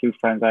two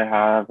friends I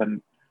have.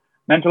 And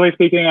mentally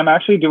speaking, I'm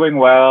actually doing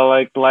well.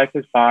 Like life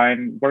is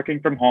fine.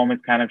 Working from home is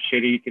kind of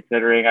shitty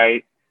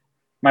considering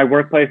my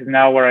workplace is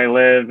now where I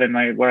live,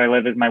 and where I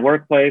live is my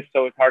workplace.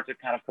 So it's hard to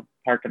kind of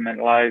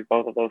compartmentalize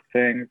both of those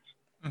things.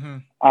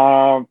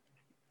 Mm-hmm.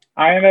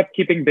 I end up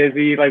keeping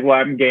busy. Like,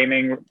 I'm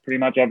gaming pretty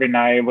much every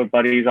night with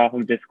buddies off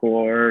of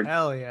Discord.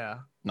 Hell yeah.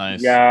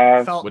 Nice.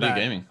 Yeah. Felt What are you that.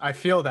 gaming? I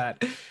feel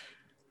that.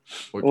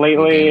 What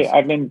Lately, games?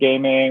 I've been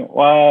gaming.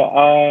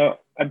 Well,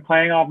 I'm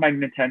playing off my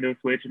Nintendo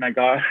Switch, and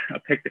I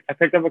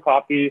picked up a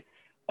copy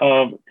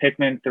of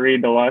Pikmin 3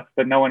 Deluxe,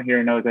 but no one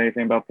here knows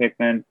anything about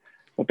Pikmin.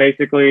 But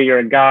basically, you're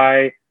a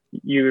guy.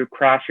 You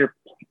crash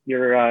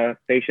your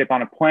spaceship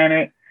on a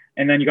planet,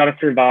 and then you got to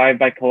survive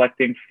by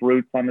collecting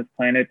fruits on this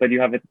planet. But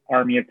you have an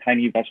army of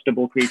tiny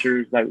vegetable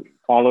creatures that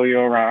follow you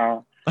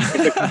around.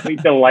 It's a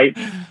complete delight.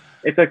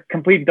 It's a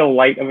complete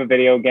delight of a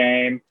video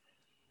game,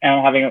 and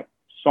I'm having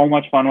so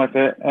much fun with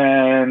it.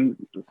 And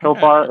so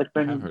far, it's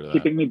been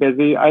keeping me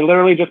busy. I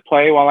literally just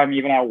play while I'm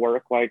even at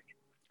work, like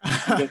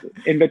just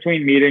in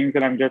between meetings,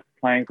 and I'm just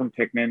playing some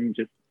Pikmin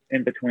just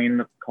in between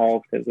the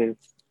calls because there's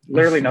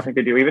literally nothing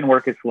to do. Even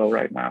work is slow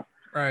right now.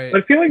 Right.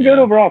 But feeling good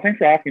overall. Thanks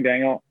for asking,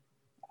 Daniel.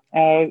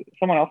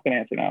 Someone else can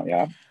answer now.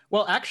 Yeah.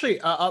 Well,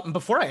 actually,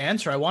 before I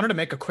answer, I wanted to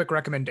make a quick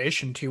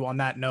recommendation to you on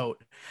that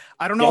note.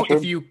 I don't know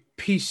if you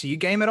PC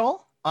game at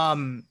all.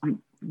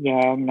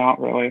 Yeah, not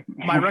really.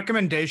 My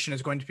recommendation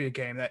is going to be a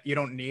game that you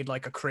don't need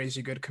like a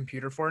crazy good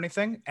computer for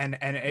anything, and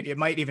it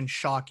might even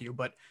shock you.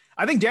 But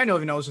I think Daniel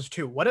even knows this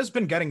too. What has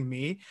been getting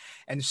me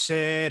and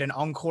Sid and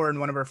Encore and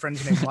one of our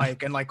friends named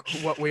Mike and like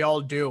what we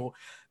all do,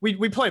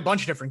 we play a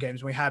bunch of different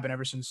games. We have been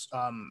ever since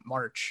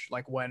March,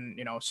 like when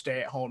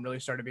stay at home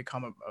really started to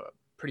become a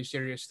pretty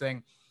serious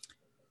thing.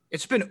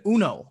 It's been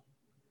Uno,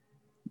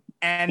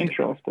 and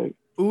interesting.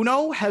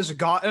 Uno has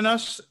gotten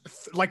us,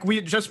 like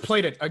we just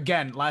played it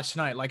again last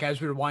night, like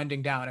as we were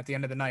winding down at the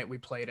end of the night, we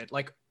played it.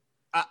 Like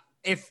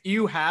if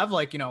you have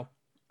like, you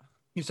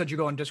said you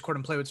go on Discord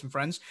and play with some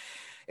friends,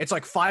 it's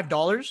like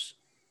 $5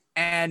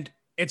 and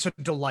it's a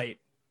delight.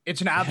 It's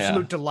an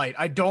absolute delight.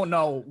 I don't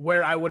know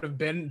where I would have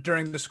been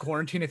during this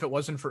quarantine if it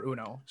wasn't for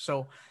Uno.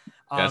 So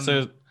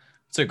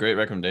it's a great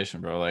recommendation,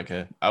 bro. Like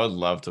I would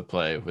love to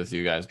play with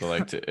you guys, but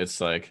like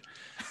it's like,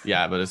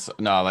 yeah, but it's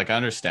no, like I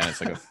understand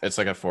it's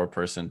like a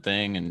 4-person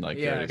thing, and like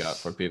you already got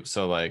 4 people,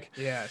 so like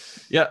yeah,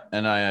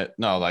 and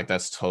like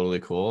that's totally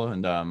cool,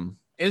 and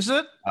is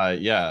it?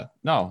 Yeah,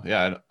 no,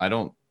 yeah, I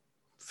don't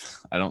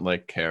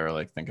like care or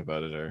like think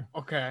about it or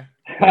okay.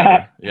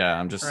 Yeah,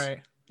 I'm just right.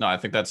 No, I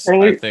think that's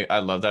I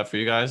love that for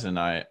you guys, and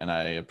I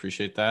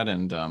appreciate that,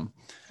 and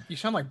you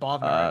sound like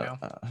Bob right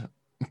now.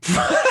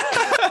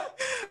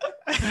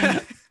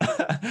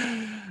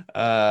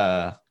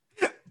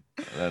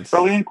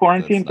 Early in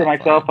quarantine for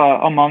myself,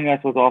 Among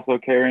Us was also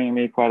carrying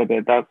me quite a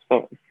bit. That's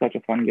such a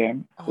fun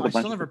game. I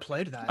still never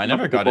played that. I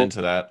never got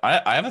into that.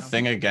 I have a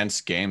thing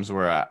against games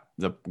where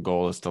the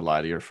goal is to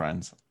lie to your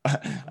friends.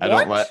 I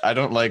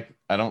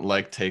don't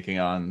like taking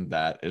on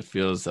that. It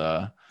feels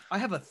I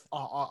have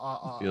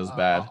feels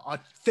bad. A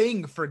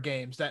thing for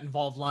games that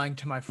involve lying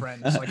to my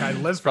friends. Like I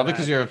live. It's probably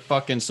because you're a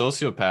fucking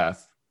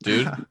sociopath.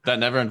 Dude, that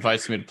never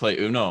invites me to play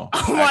Uno.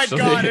 Oh my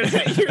god!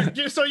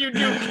 So you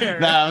do care?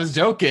 Nah, I was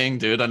joking,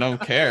 dude. I don't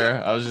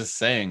care. I was just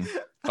saying,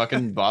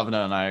 fucking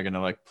Bhavna and I are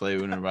gonna like play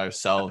Uno by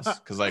ourselves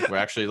because like we're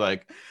actually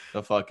like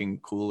the fucking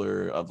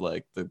cooler of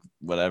like the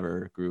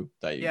whatever group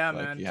that you have.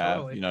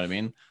 Totally. You know what I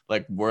mean?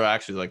 Like we're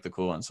actually like the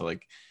cool ones. So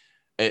like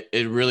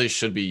it really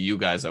should be you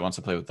guys that wants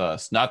to play with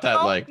us. Not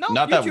that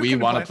we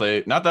want to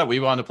play. Not that we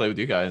want to play with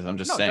you guys. I'm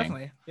just saying.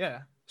 Definitely.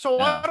 Yeah. So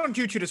Yeah. why don't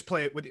you two just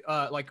play it with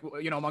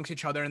amongst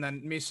each other, and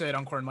then me, Sid,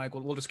 Encore, and Mike,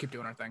 we'll just keep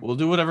doing our thing. We'll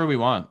do whatever we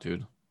want,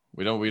 dude.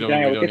 We don't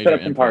Daniel, we need could set your up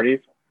some input. parties.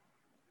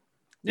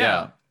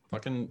 Yeah.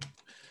 Fucking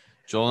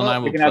Joel and Well, I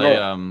we will can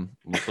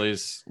have play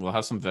we'll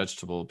have some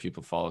vegetable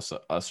people follow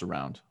us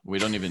around. We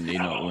don't even need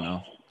no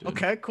Uno. Dude.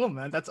 Okay, cool,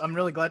 man. I'm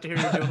really glad to hear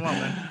you're doing well,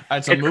 man. All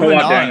right, so It's moving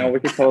co-op, on. Daniel. We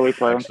could totally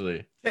play them.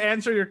 Actually. To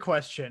answer your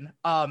question,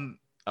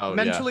 Oh,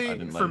 mentally yeah, I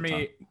didn't let for him me,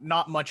 talk.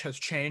 not much has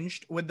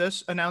changed with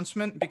this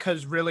announcement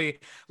because really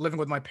living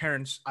with my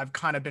parents, I've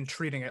kind of been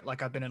treating it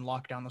like I've been in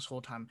lockdown this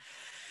whole time.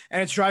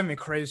 And it's driving me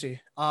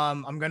crazy.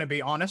 I'm gonna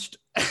be honest.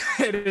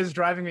 It is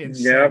driving me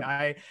insane. Yep.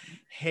 I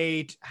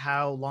hate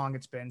how long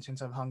it's been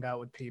since I've hung out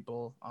with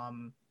people.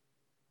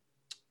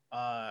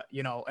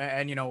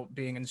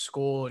 Being in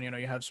school and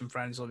you have some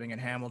friends living in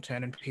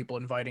Hamilton and people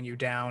inviting you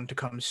down to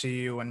come see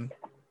you and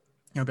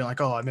being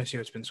like, oh, I miss you.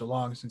 It's been so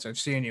long since I've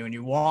seen you. And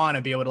you want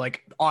to be able to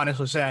like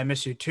honestly say I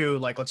miss you too.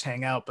 Like, let's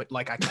hang out. But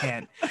like, I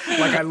can't.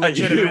 Like, I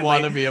legitimately You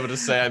want to be able to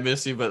say I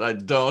miss you, but I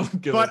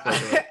don't give a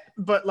fuck.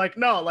 But like,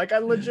 no, like I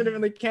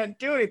legitimately can't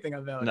do anything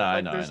about No, it.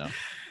 I Like, know.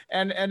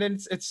 And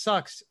it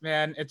sucks,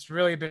 man.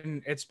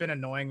 It's been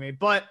annoying me,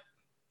 but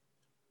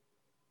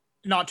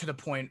not to the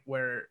point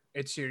where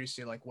it's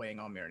seriously like weighing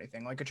on me or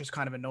anything. Like, it's just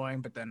kind of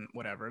annoying, but then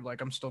whatever. Like,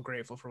 I'm still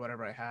grateful for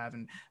whatever I have.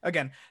 And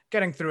again,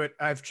 getting through it,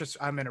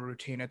 I'm in a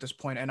routine at this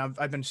point, and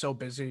I've been so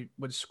busy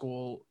with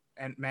school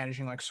and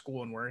managing like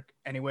school and work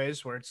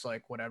anyways, where it's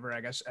like whatever.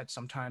 I guess at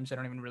sometimes I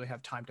don't even really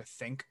have time to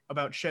think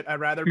about shit I'd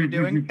rather be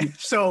doing.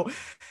 So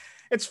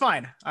it's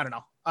fine. I don't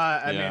know.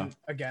 I mean,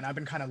 again, I've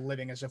been kind of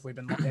living as if we've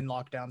been in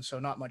lockdown, so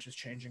not much is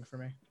changing for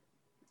me.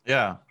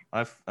 Yeah,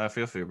 I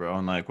feel for you, bro.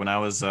 And like when I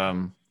was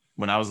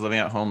living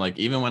at home, like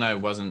even when I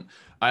wasn't,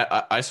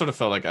 I sort of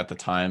felt like at the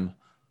time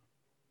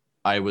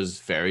I was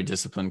very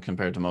disciplined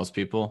compared to most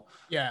people.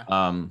 Yeah.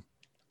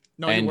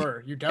 No, and- you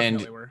were. You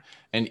definitely were.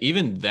 And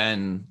even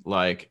then,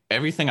 like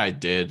everything I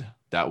did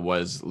that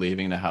was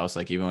leaving the house,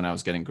 like even when I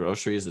was getting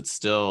groceries, it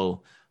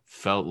still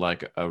felt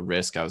like a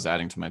risk I was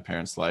adding to my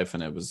parents' life.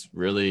 And it was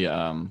really,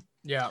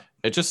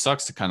 it just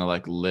sucks to kind of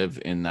like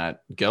live in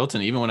that guilt.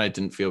 And even when I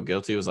didn't feel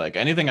guilty, it was like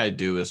anything I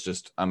do is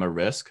just, I'm a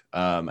risk.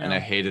 And I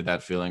hated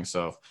that feeling.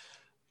 So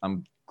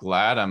I'm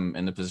glad I'm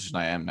in the position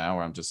I am now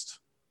where I'm just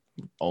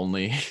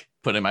only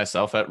putting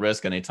myself at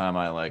risk anytime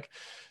I like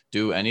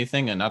do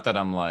anything. And not that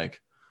I'm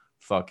like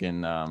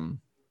fucking, going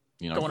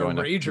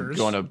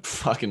to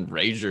fucking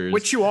ragers,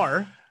 Which you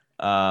are.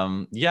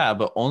 Yeah,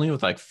 but only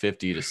with like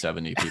 50 to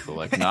 70 people,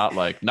 like not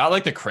like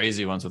the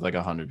crazy ones with like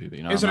 100 people,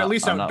 you know. Is it at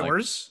least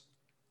outdoors?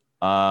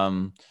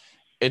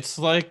 It's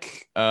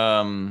like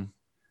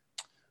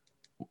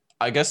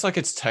I guess like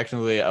it's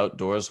technically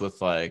outdoors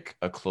with like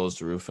a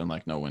closed roof and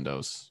like no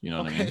windows, you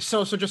know what I mean?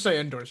 So just say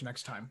indoors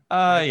next time.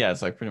 Yeah,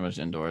 it's like pretty much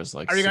indoors.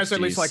 Like, are you guys 60,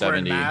 at least like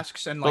 70. wearing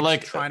masks and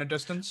like trying to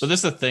distance? So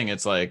this is the thing,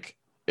 it's like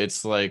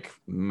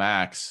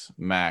max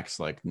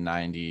like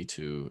 90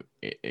 to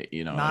like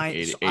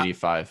 80,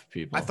 85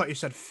 people. I thought you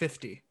said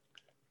 50.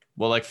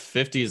 Well, like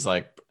 50 is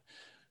like,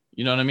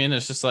 you know what I mean?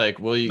 It's just like,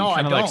 well, you No,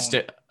 kind of I like don't.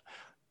 stay.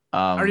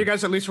 Are you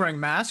guys at least wearing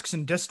masks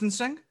and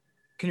distancing?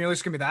 Can you at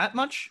least give me that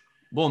much?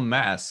 Well,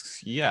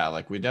 masks, yeah.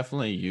 Like we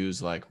definitely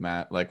use like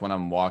like when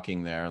I'm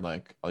walking there,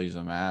 like I'll use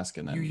a mask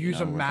and then You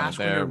use a we're mask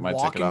when there, you're might take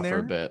walking it off there? for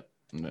a bit,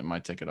 and it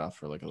might take it off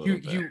for like a little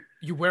bit.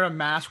 You wear a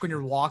mask when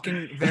you're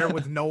walking there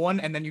with no one,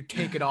 and then you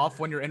take it off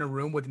when you're in a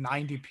room with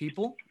 90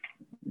 people.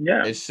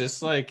 Yeah. It's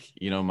just like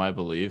my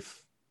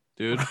belief,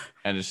 dude,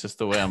 and it's just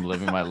the way I'm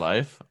living my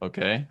life.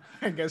 Okay.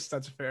 I guess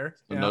that's fair.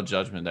 So no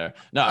judgment there.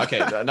 No, okay.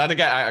 Not to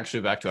get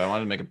actually back to it. I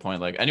wanted to make a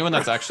point. Like anyone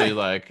that's actually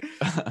like,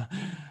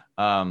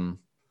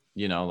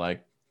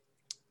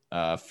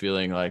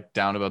 feeling like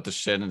down about the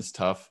shit and it's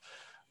tough.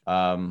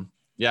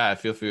 Yeah, I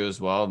feel for you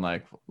as well. And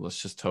like,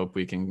 let's just hope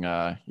we can,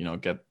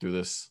 get through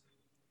this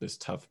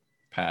tough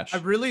patch. I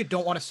really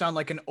don't want to sound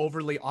like an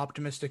overly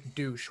optimistic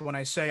douche when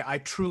I say I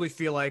truly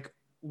feel like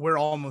we're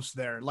almost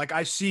there. Like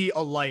I see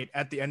a light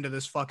at the end of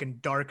this fucking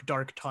dark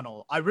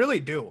tunnel. I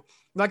really do.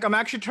 Like I'm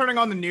actually turning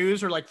on the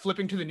news or like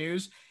flipping to the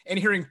news and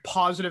hearing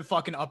positive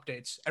fucking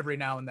updates every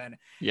now and then.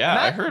 Yeah, and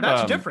I heard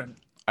that's different.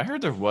 I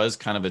heard there was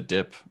kind of a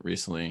dip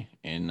recently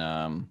in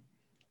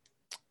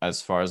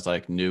as far as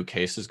like new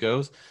cases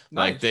goes.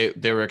 Nice. Like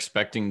they were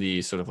expecting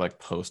the sort of like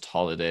post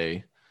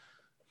holiday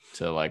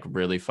to like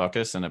really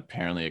focus, and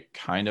apparently it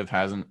kind of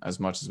hasn't as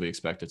much as we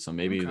expected. So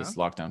maybe this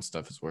lockdown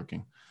stuff is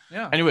working.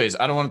 Yeah. Anyways,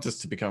 I don't want this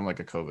to become like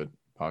a COVID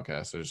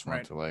podcast. I just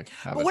want to like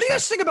have But what do you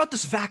guys think about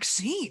this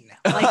vaccine?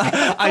 Like,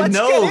 I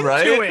know,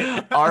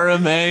 right?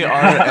 RMA,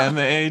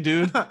 RMA,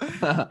 dude.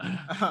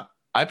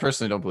 I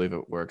personally don't believe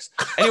it works.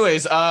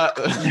 Anyways, no,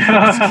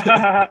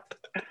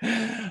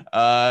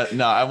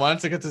 I wanted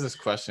to get to this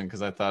question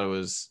because I thought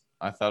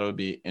it would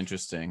be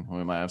interesting.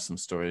 We might have some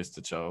stories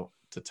to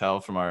tell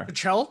from our.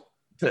 Chell?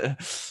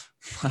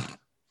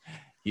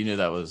 You knew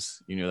that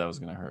was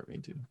gonna hurt me,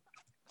 dude.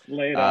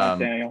 Lay it on,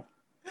 Daniel.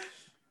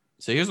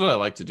 So here's what I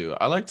like to do.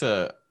 I like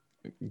to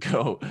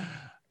go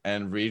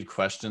and read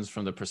questions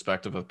from the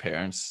perspective of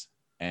parents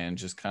and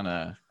just kind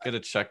of get a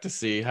check to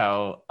see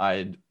how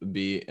I'd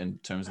be in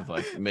terms of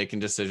like making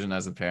decision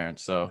as a parent.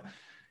 So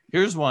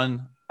here's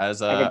one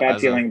as I have a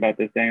bad feeling about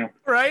this, Daniel.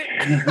 Right?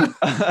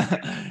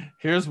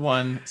 Here's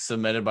one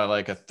submitted by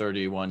like a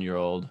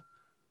 31-year-old.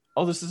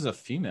 Oh, this is a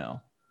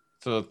female.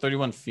 So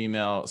 31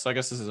 female. So I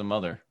guess this is a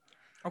mother.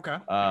 Okay.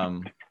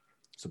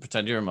 So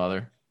pretend you're a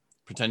mother.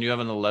 Pretend you have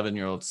an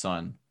 11-year-old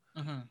son.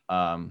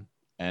 Mm-hmm.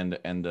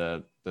 And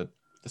the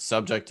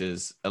subject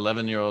is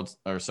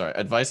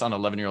advice on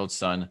 11-year-old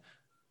son,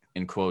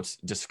 in quotes,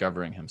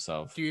 discovering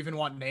himself. Do you even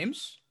want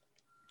names?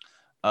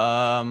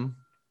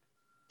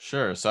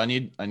 Sure. So I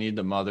need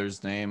the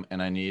mother's name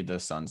and I need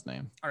the son's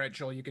name. All right,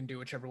 Joel, you can do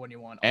whichever one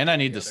you want. And I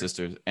need the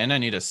sister's, and I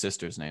need a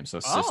sister's name. So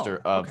sister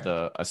of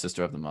the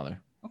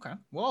mother. Okay.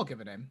 Well, I'll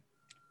give a name.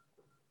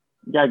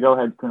 Yeah, go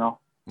ahead, Kunal.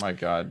 My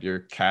God, your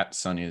cat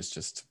Sunny is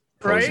just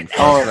Right? posing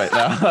for us right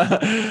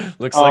now.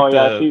 Looks like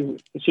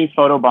she's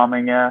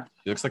photobombing. Yeah.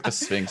 She looks like the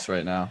Sphinx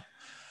right now.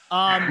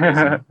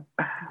 The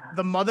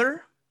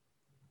mother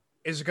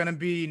is gonna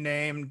be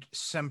named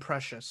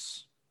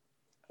Semprecious.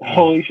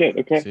 Holy shit.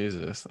 Okay.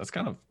 Jesus, that's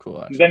kind of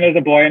cool. Actually. Then there's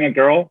a boy and a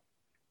girl.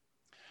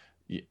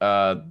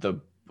 The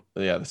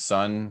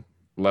son,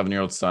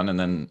 11-year-old son, and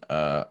then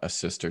a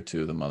sister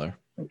to the mother.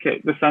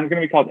 Okay, the son's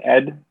gonna be called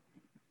Ed.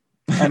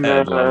 And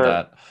Ed, love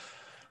that.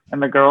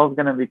 And the girl's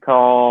gonna be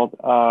called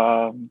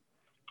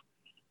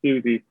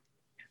Susie.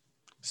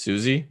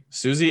 Susie,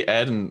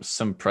 Ed, and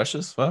Sam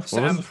Precious. What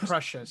Sam was it?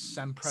 Precious.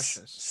 Sam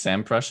Precious.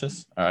 Sam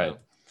Precious. All right.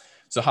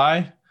 So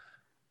hi.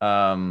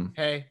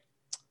 Hey.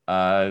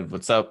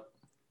 What's up?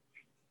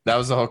 That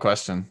was the whole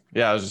question.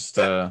 Yeah, I was just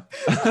no.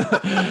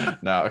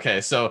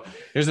 Okay, so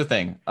here's the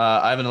thing.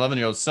 I have an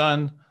 11-year-old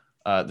son.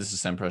 This is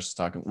Sam Precious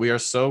talking. We are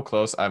so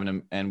close.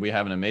 And we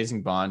have an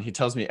amazing bond. He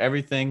tells me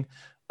everything,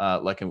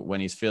 like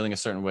when he's feeling a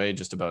certain way,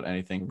 just about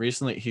anything.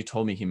 Recently, he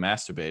told me he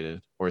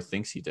masturbated or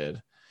thinks he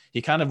did.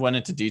 He kind of went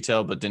into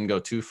detail, but didn't go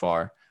too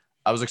far.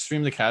 I was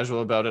extremely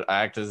casual about it.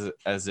 I acted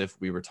as if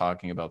we were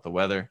talking about the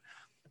weather.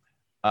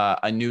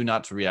 I knew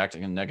not to react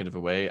in a negative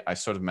way. I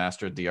sort of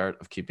mastered the art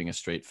of keeping a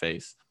straight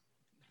face.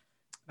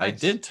 Nice. I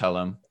did tell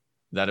him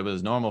that it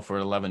was normal for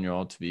an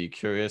 11-year-old to be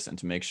curious and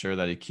to make sure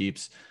that he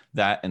keeps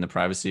that in the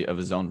privacy of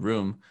his own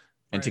room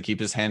and to keep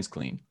his hands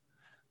clean.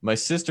 My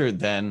sister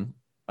then,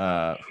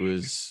 who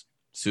is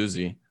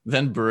Susie,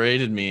 then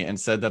berated me and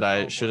said that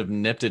I should have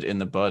nipped it in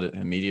the bud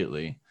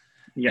immediately.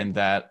 Yeah. And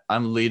that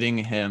I'm leading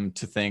him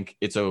to think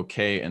it's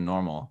okay and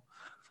normal.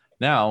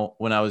 Now,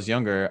 when I was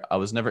younger, I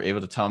was never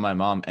able to tell my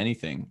mom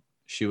anything.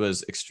 She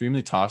was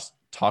extremely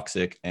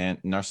toxic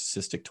and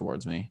narcissistic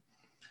towards me.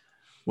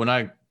 When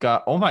I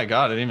got, oh my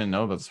God, I didn't even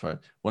know about this part.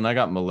 When I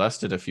got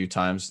molested a few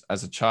times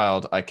as a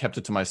child, I kept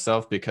it to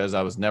myself because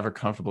I was never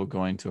comfortable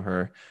going to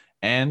her.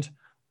 And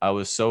I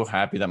was so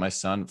happy that my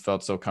son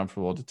felt so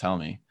comfortable to tell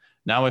me.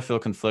 Now I feel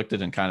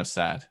conflicted and kind of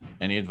sad.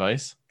 Any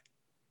advice?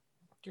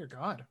 Dear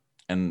God.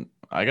 And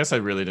I guess I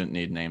really didn't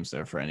need names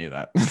there for any of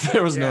that.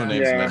 There was no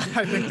names. Yeah.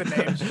 I think the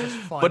names are just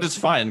fun. But it's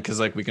fine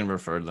because like we can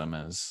refer to them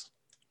as.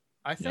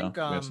 I think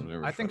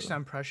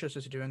Sam Precious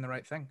is doing the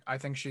right thing. I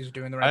think she's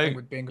doing the right thing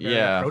with being very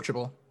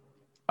approachable.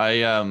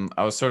 I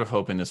was sort of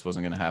hoping this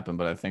wasn't going to happen,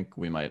 but I think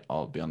we might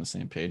all be on the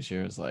same page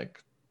here. It's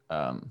like,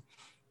 I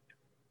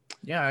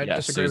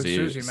disagree with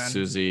Susie, man.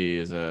 Susie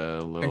is a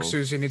little. I think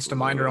Susie needs to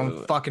mind her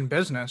own fucking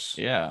business.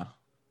 Yeah.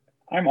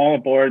 I'm all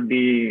aboard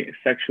the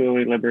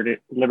sexually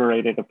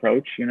liberated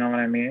approach. You know what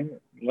I mean?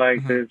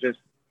 Like, there's just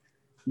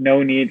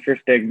no need for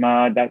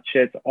stigma. That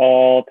shit's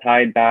all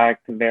tied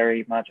back to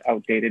very much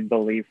outdated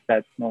beliefs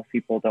that most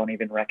people don't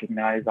even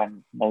recognize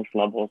on most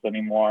levels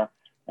anymore.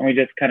 And we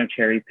just kind of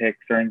cherry pick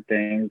certain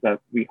things that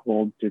we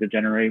hold through the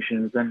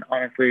generations. And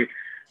honestly,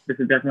 this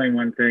is definitely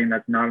one thing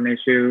that's not an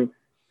issue,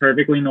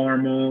 perfectly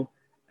normal.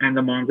 And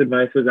the mom's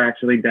advice was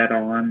actually dead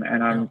on.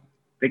 And I'm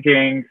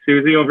thinking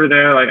Susie over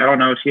there, like, I don't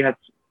know, she has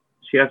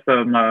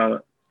some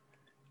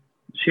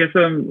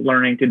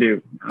learning to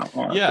do.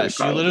 Honestly, yeah,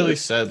 she literally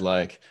said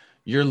like,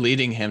 you're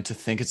leading him to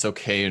think it's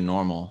okay and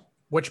normal.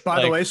 Which,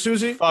 by the way,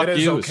 Susie, fuck it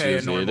is you, okay Susie.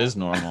 and normal. It is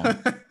normal.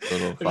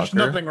 Little There's fucker.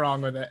 nothing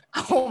wrong with it.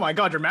 Oh my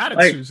God, you're mad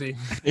at Susie.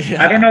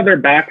 Yeah. I don't know their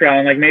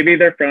background. Like maybe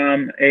they're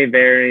from a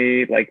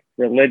very like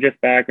religious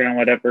background,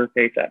 whatever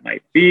faith that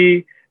might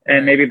be,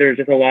 and maybe there's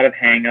just a lot of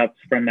hang-ups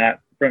from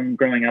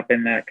growing up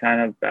in that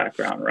kind of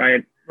background,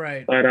 right?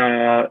 Right.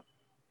 But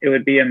it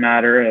would be a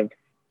matter of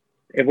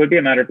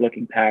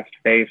looking past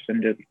faith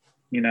and just,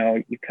 you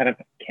kind of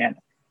can't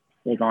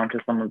hold on to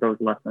some of those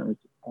lessons,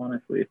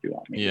 honestly, if you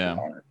want me to be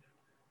honest.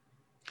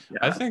 Yeah.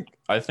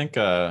 I think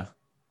the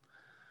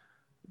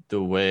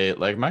way,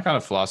 like, my kind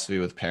of philosophy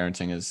with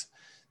parenting is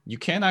you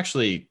can't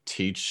actually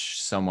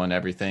teach someone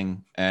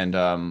everything, and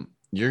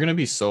you're going to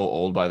be so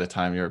old by the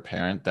time you're a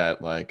parent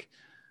that like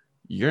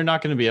you're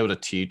not going to be able to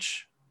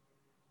teach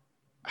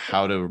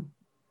how to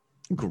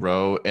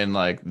grow in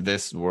like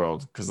this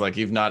world because like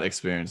you've not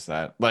experienced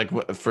that.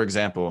 Like for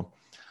example,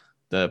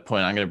 the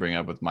point I'm going to bring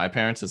up with my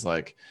parents is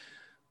like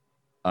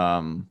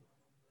I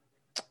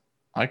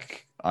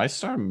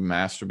started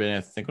masturbating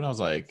I think when I was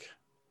like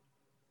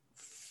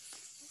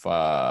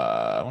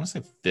I want to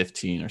say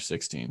 15 or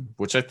 16,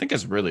 which I think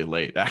is really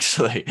late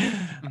actually.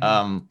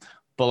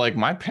 But like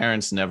my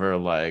parents never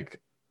like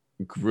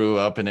grew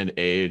up in an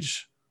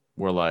age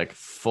where like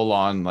full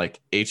on like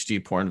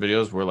HD porn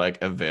videos were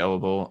like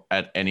available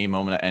at any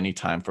moment at any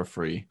time for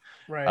free.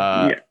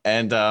 Right.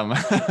 And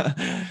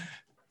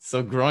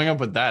so growing up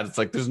with that, it's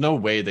like there's no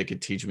way they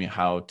could teach me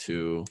how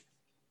to,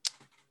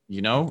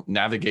 you know,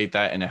 navigate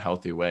that in a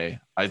healthy way.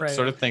 I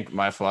sort of think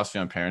my philosophy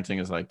on parenting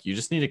is like you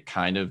just need to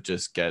kind of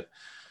just get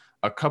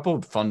a couple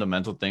of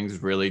fundamental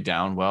things really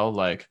down well,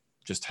 like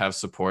just have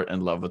support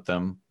and love with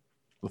them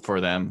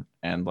for them,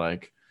 and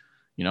like,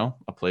 you know,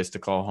 a place to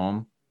call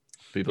home,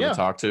 people to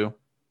talk to.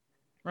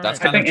 Right. That's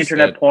I kind of think just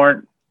internet it.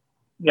 porn.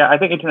 Yeah, I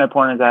think internet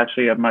porn is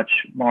actually a much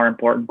more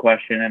important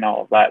question in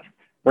all of that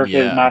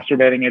versus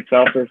masturbating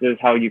itself versus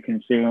how you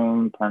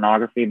consume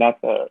pornography.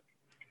 That's a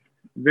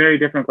very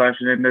different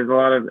question. And there's a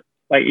lot of,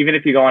 like, even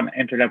if you go on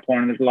internet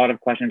porn, there's a lot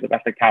of questions of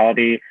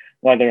ethicality,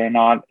 whether or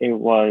not it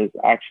was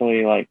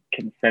actually like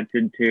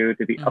consented to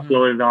be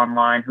uploaded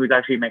online, who's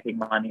actually making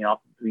money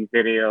off of these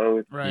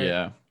videos.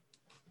 Right.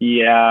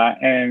 Yeah.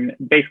 And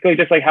basically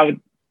just like how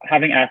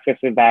having access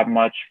to that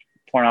much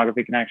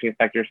pornography can actually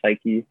affect your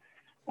psyche,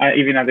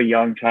 even as a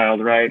young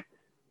child, right?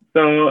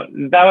 So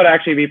that would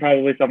actually be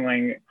probably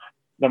something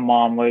the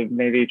mom would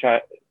maybe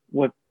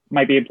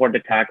might be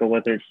important to tackle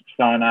with her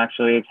son,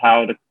 actually, is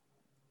how to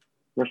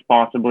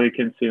responsibly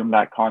consume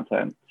that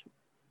content.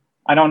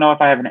 I don't know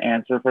if I have an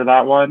answer for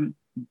that one,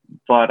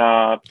 but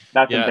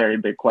that's a very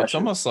big question. It's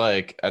almost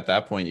like at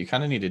that point you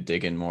kind of need to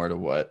dig in more to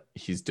what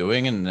he's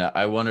doing, and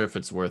I wonder if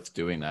it's worth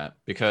doing that,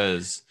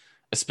 because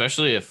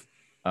especially if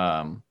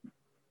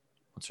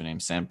what's her name,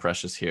 Sam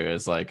Precious here,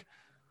 is like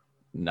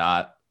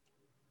not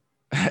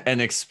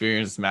an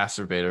experienced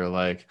masturbator,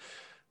 like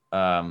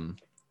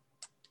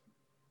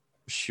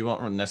she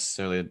won't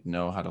necessarily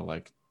know how to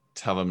like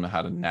tell him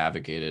how to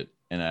navigate it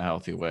in a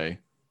healthy way.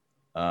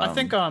 I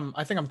think I'm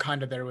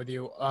kind of there with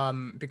you,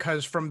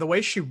 because from the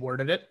way she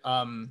worded it,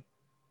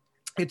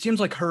 it seems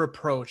like her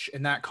approach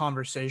in that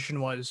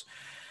conversation was,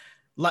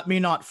 let me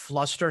not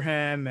fluster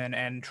him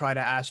and try to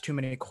ask too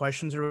many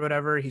questions or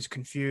whatever. He's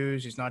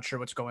confused. He's not sure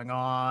what's going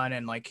on.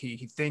 And like,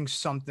 he thinks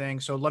something.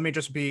 So let me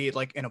just be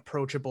like an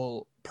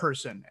approachable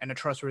person and a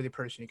trustworthy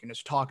person you can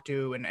just talk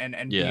to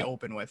and be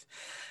open with.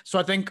 So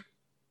I think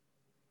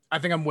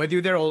I'm with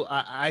you there.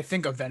 I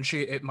think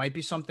eventually it might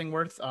be something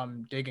worth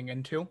digging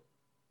into.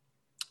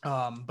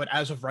 But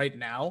as of right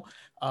now,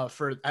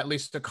 for at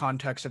least the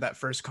context of that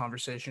first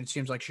conversation, it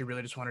seems like she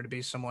really just wanted to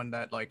be someone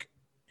that, like,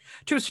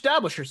 to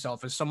establish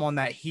herself as someone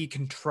that he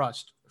can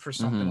trust for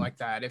something like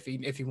that, if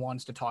he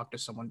wants to talk to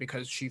someone,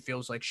 because she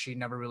feels like she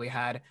never really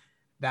had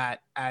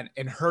that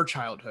in her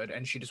childhood,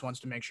 and she just wants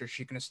to make sure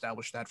she can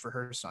establish that for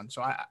her son.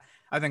 So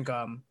I think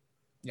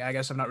I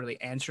guess I'm not really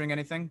answering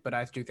anything, but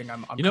I do think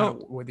I'm kind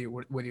of with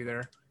you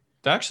there.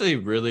 Actually,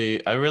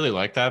 I really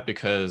like that,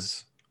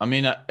 because I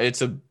mean,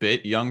 it's a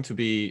bit young to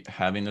be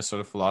having this sort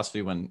of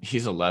philosophy when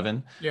he's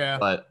 11. Yeah.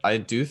 But I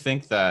do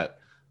think that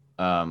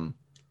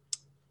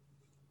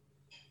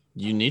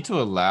you need to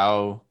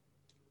allow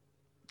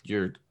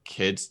your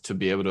kids to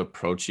be able to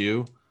approach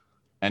you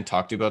and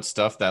talk to you about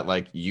stuff that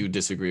like you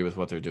disagree with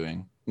what they're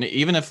doing.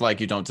 Even if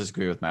like you don't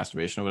disagree with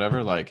masturbation or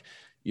whatever, like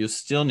you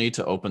still need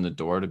to open the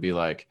door to be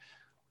like,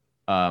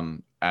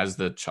 as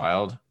the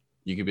child,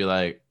 you could be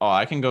like, oh,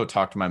 I can go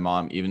talk to my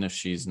mom even if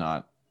she's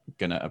not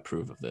gonna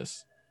approve of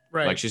this.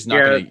 Right. Like she's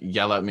not gonna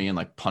yell at me and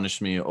like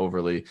punish me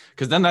overly,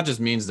 because then that just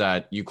means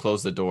that you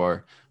close the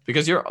door,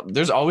 because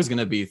there's always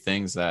gonna be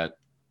things that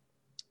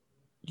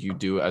you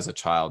do as a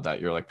child that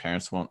your like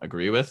parents won't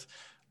agree with.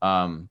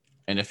 And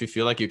if you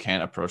feel like you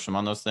can't approach them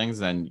on those things,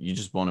 then you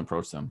just won't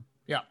approach them.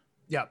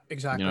 Yeah,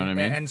 exactly. You know what I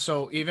mean? And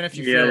so even if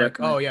you feel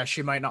like, oh yeah,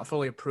 she might not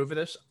fully approve of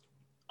this,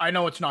 I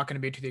know it's not going to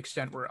be to the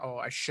extent where, oh,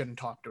 I shouldn't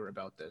talk to her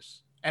about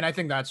this. And I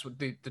think that's what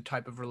the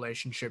type of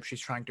relationship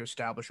she's trying to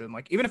establish with him.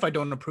 Like, even if I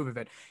don't approve of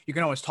it, you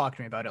can always talk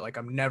to me about it. Like,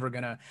 I'm never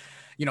going to,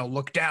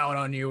 look down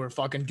on you or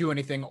fucking do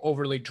anything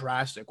overly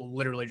drastic. We'll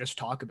literally just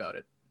talk about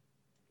it.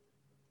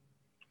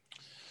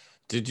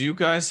 Did you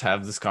guys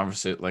have this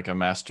conversation, like a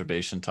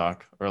masturbation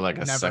talk or like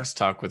a sex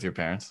talk with your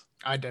parents?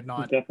 I did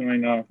not. Definitely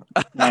no.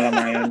 Not on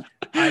my end.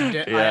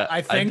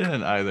 I think I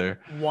didn't either.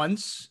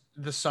 Once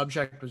the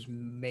subject was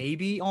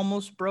maybe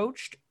almost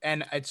broached,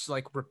 and it's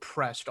like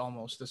repressed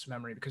almost, this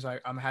memory, because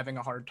I'm having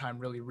a hard time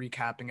really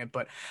recapping it.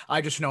 But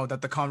I just know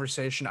that the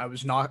conversation I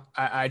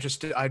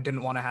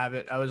didn't want to have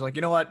it. I was like,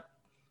 you know what?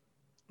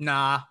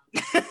 Nah,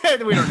 we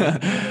don't need to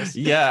do this.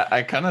 Yeah,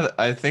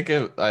 I think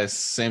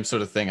same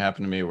sort of thing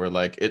happened to me where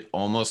like it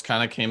almost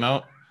kind of came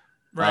out.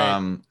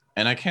 Right.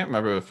 And I can't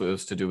remember if it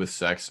was to do with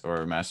sex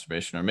or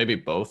masturbation or maybe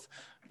both,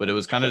 but it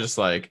was kind of just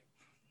like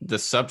the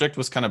subject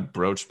was kind of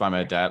broached by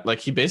my dad. Like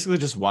he basically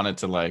just wanted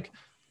to like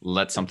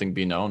let something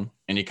be known,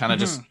 and he kind of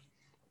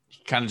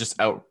just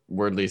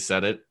outwardly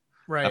said it.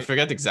 Right. I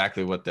forget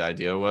exactly what the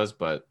idea was,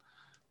 but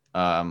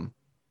I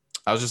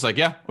was just like,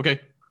 yeah, okay.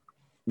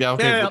 Yeah,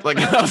 okay. Yeah. Like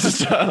I was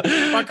just and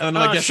then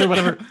like, yeah, sure,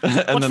 whatever.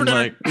 And then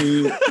like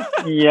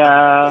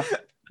Yeah.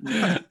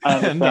 I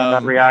understand And,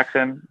 that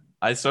reaction.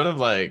 I sort of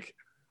like,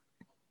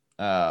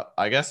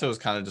 I guess it was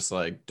kind of just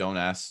like, don't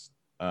ask,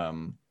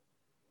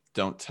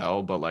 don't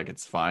tell, but like,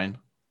 it's fine.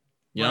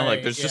 You know, like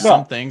Right, there's just yeah.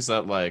 some things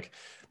that like,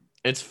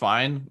 it's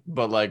fine,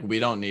 but like, we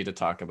don't need to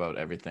talk about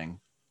everything.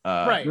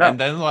 Right. No. And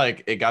then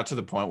like, it got to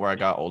the point where I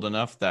got old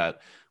enough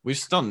that we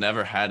still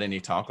never had any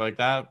talk like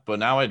that. But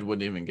now I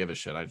wouldn't even give a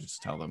shit. I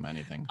just tell them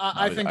anything.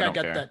 I think I don't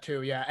get care. that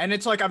too, yeah. And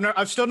it's like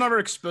I've still never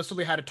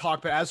explicitly had a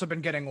talk, but as I've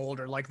been getting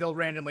older, like they'll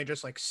randomly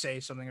just like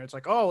say something. Or it's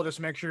like, oh, just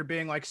make sure you're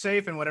being like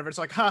safe and whatever. It's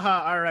like,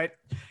 haha, all right,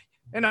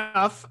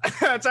 enough.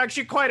 It's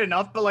actually quite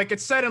enough, but like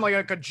it's said in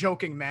like a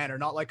joking manner,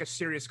 not like a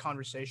serious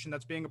conversation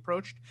that's being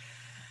approached.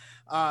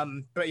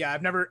 But yeah,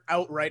 I've never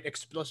outright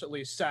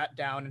explicitly sat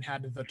down and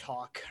had the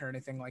talk or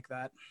anything like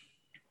that.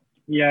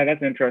 Yeah,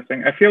 that's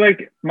interesting. I feel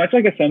like much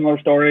like a similar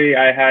story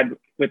I had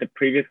with a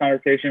previous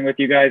conversation with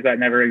you guys that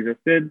never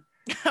existed.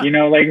 You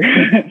know, like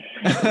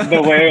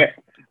the way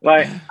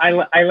like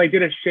I like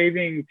did a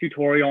shaving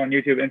tutorial on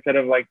YouTube instead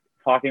of like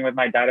talking with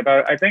my dad about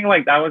it. I think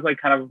like that was like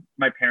kind of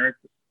my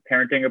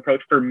parenting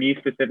approach for me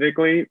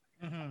specifically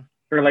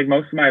for like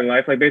most of my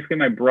life. Like basically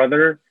my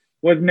brother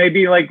was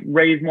maybe like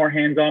raised more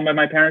hands-on by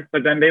my parents,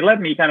 but then they let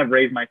me kind of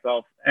raise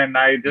myself, and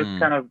I just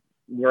kind of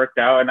worked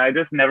out, and I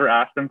just never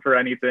asked them for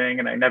anything,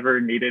 and I never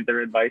needed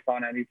their advice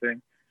on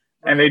anything.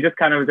 And they just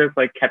kind of just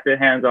like kept it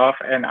hands off,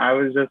 and I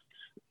was just,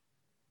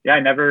 I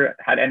never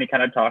had any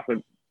kind of talk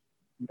with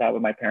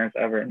my parents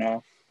ever.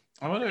 No.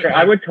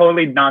 I would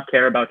totally not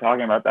care about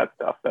talking about that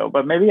stuff though,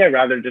 but maybe I'd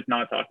rather just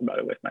not talk about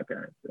it with my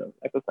parents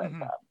at the same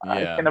time.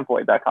 I can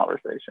avoid that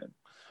conversation.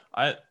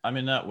 I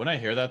mean, when I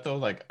hear that though,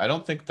 like, I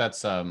don't think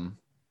that's, I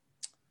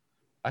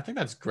think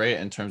that's great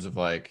in terms of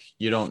like,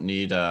 you don't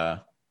need,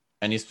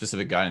 any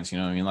specific guidance, you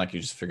know what I mean? Like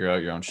you just figure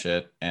out your own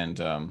shit, and,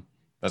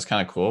 that's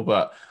kind of cool.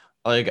 But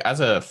like,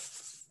 as a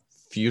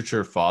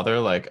future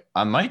father, like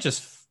I might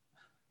just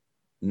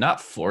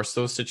not force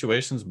those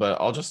situations, but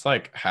I'll just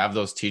like have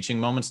those teaching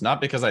moments,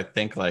 not because I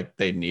think like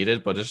they need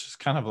it, but it's just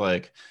kind of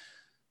like,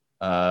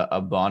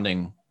 a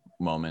bonding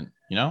moment,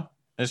 you know?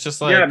 It's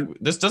just like,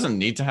 this doesn't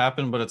need to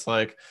happen, but it's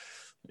like,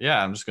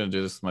 yeah, I'm just going to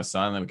do this with my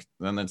son. And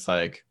then it's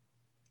like,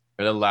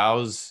 it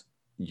allows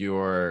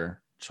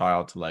your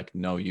child to like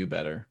know you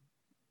better.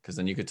 Cause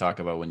then you could talk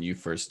about when you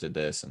first did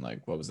this and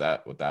like, what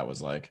that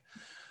was like.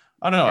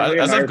 I don't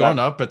know. As I've grown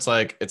up, it's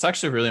like, it's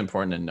actually really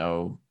important to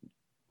know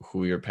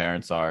who your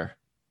parents are.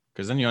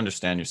 Cause then you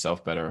understand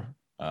yourself better.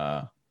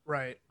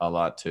 Right. A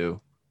lot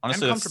too.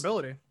 Honestly, and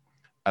comfortability.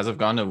 As I've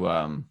gone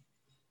to,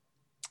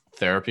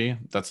 therapy,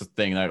 that's a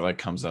thing that like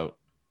comes out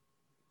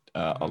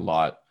a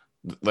lot.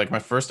 Like my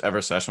first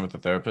ever session with the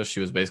therapist, she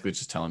was basically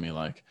just telling me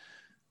like,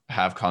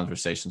 have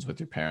conversations with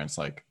your parents,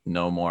 like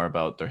know more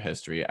about their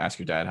history, ask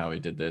your dad how he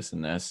did this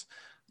and this.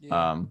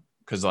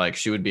 Because like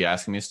she would be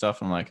asking me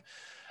stuff, and I'm like,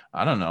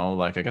 I don't know,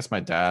 like I guess my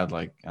dad,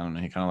 like I don't know,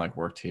 he kind of like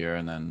worked here,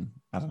 and then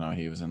I don't know,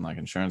 he was in like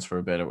insurance for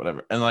a bit or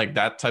whatever, and like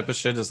that type of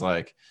shit is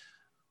like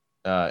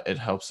it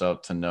helps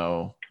out to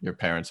know your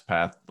parents'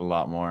 path a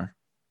lot more,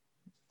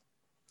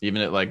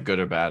 even at like good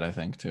or bad, I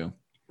think too.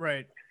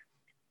 Right.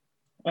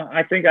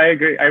 I think I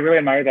agree. I really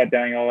admire that,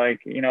 Daniel.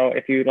 Like, you know,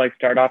 if you like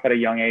start off at a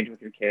young age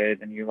with your kid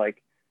and you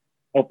like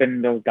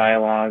open those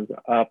dialogues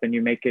up and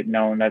you make it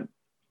known that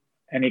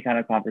any kind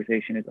of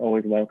conversation is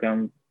always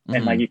welcome,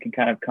 and like you can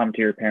kind of come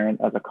to your parent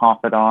as a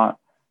confidant,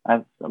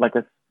 as like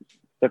a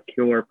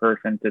secure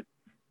person to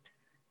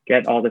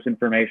get all this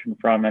information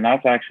from. And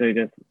that's actually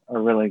just a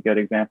really good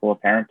example of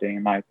parenting,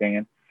 in my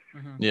opinion.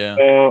 Yeah.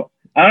 So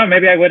I don't know,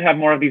 maybe I would have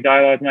more of these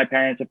dialogues with my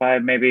parents if I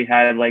maybe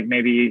had like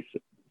maybe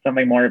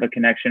something more of a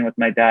connection with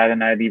my dad,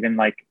 and I'd even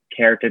like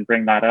care to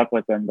bring that up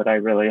with him, but I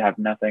really have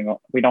nothing.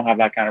 We don't have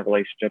that kind of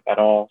relationship at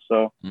all.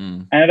 So I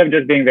ended up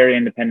just being very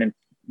independent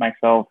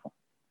myself.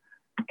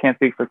 I can't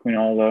speak for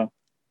Kunal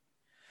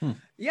though.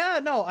 Yeah,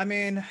 no, I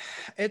mean,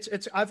 I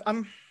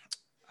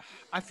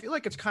feel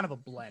like it's kind of a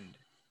blend.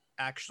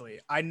 Actually,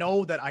 I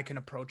know that I can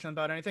approach them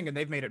about anything, and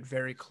they've made it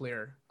very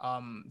clear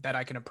that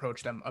I can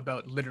approach them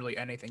about literally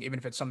anything, even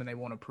if it's something they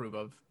won't approve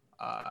of,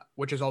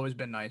 which has always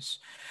been nice.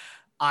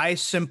 I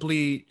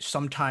simply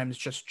sometimes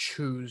just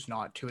choose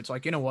not to. It's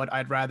like, you know what?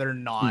 I'd rather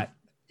not,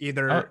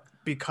 either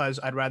because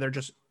I'd rather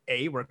just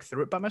A, work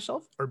through it by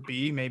myself, or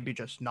B, maybe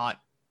just not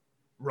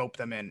rope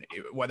them in,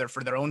 whether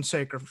for their own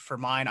sake or for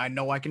mine. I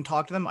know I can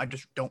talk to them. I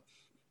just don't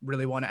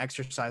really want to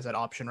exercise that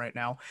option right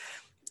now.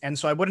 And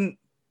so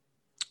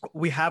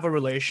we have a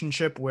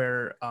relationship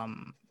where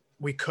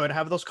we could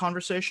have those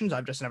conversations.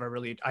 I've just never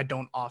really, I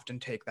don't often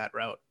take that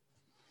route.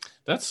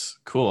 That's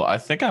cool. I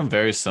think I'm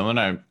very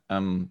similar.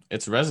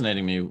 It's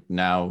resonating me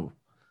now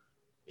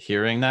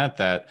hearing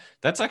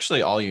that's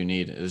actually all you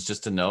need, is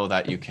just to know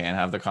that you can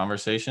have the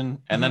conversation.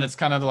 And then it's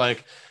kind of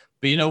like,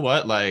 but you know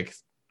what? Like,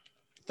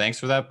 thanks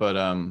for that. But,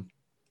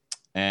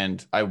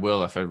 and I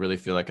will, if I really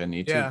feel like I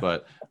need to,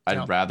 but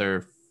I'd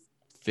rather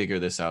figure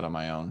this out on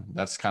my own.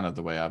 That's kind of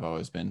the way I've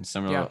always been.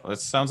 Similar. It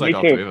sounds like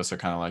all three of us are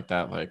kind of like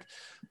that. Like,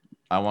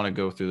 I want to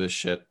go through this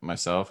shit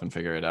myself and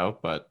figure it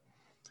out. But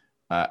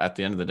at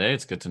the end of the day,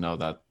 it's good to know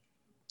that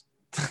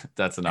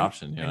that's an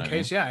option. You know In what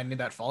case, yeah, I need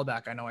that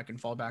fallback. I know I can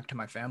fall back to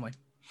my family.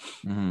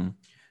 I mean?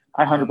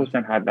 I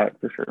 100% had that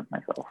for sure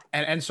myself.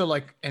 And so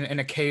like in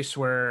a case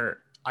where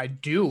I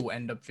do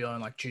end up feeling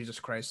like Jesus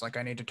Christ, like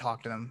I need to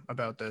talk to them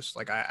about this.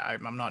 Like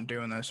I'm not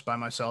doing this by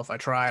myself. I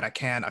tried, I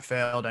can't, I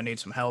failed, I need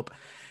some help.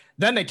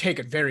 Then they take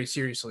it very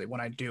seriously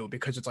when I do,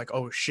 because it's like,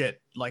 oh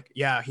shit, like,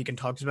 yeah, he can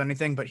talk about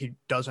anything, but he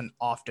doesn't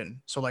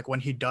often. So like when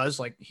he does,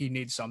 like he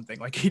needs something,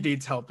 like he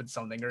needs help in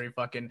something, or he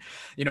fucking,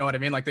 you know what I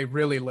mean? Like they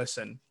really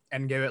listen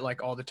and give it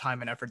like all the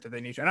time and effort that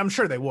they need to. And I'm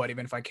sure they would,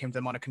 even if I came to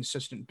them on a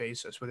consistent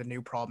basis with a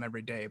new problem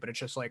every day. But it's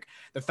just like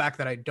the fact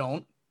that I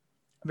don't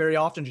very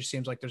often just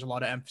seems like there's a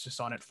lot of emphasis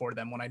on it for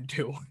them when I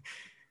do.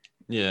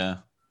 Yeah.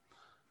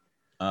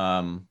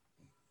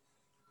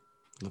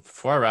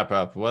 Before I wrap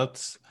up,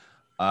 what's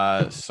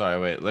sorry,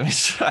 wait, let me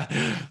try.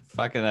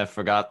 Fucking I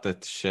forgot the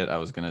shit I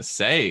was gonna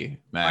say,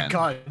 man. My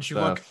God, you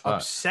The look fuck?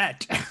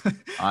 upset.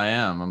 I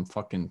am. I'm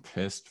fucking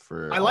pissed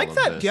for I all like of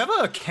that. this. Do you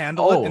have a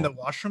candle in Oh. the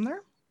washroom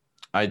there?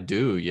 I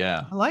do,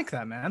 yeah. I like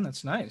that, man.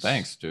 That's nice.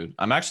 Thanks, dude.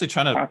 I'm actually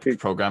trying to Coffee.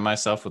 program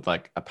myself with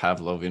like a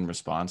Pavlovian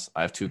response.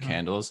 I have 2 Mhm.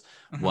 candles.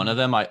 Mhm. One of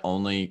them I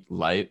only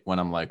light when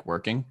I'm like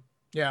working,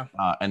 Yeah.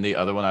 and the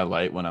other one I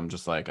light when I'm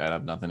just like I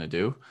have nothing to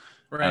do.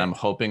 Right. And I'm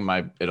hoping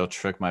it'll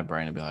trick my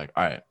brain and be like,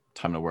 all right,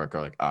 time to work,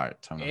 or like, all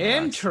right, time to relax.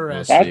 We'll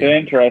Interesting. That's see.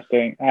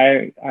 interesting.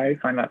 I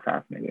find that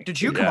fascinating.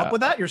 Did you come Yeah. up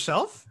with that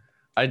yourself?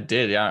 I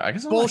did, yeah. I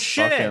guess I'm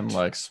Bullshit. like fucking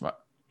like smart.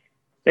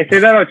 They say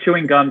that about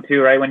chewing gum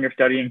too, right? When you're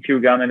studying,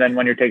 chew gum, and then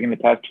when you're taking the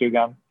test, chew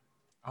gum.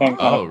 Same kind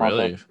Oh, of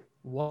really? concept.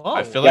 Whoa.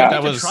 I feel like I that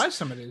need to was- try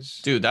some of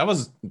these. Dude,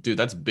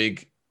 that's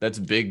big. That's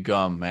big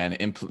gum, man.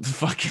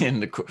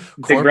 Fucking the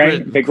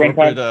brain- big brain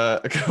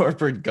corporate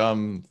corporate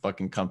gum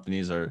fucking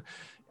companies are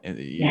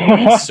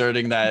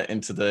inserting that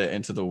into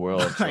the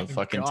world to My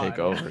fucking God. take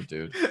over,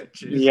 dude.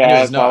 Jeez. Yeah,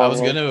 Anyways, no, probably.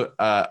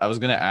 I was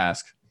gonna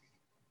ask,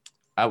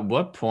 at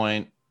what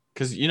point,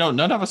 because none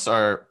of us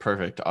are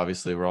perfect.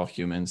 Obviously, we're all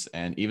humans,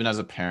 and even as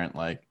a parent,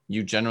 like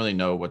you generally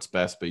know what's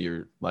best, but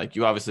you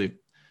obviously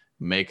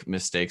make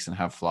mistakes and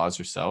have flaws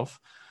yourself.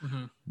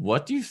 Mhm.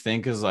 What do you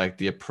think is like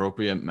the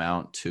appropriate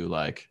amount to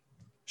like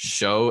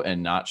show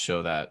and not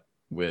show that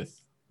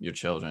with your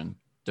children,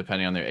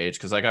 depending on their age?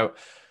 Because like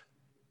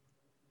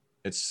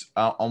it's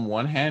on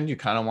one hand, you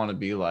kind of want to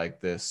be like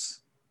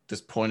this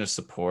point of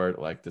support,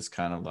 like this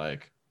kind of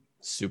like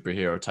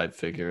superhero type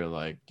figure,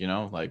 like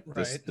like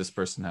Right. this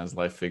person has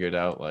life figured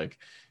out, like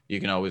you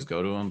can always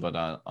go to them. But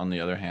on the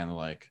other hand,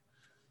 like,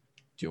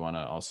 do you want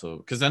to also,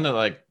 because then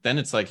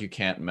it's like you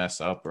can't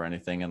mess up or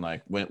anything, and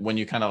like when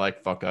you kind of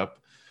like fuck up,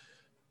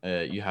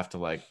 you have to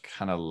like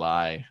kind of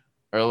lie,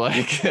 or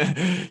like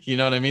you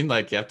know what I mean,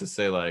 like you have to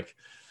say, like,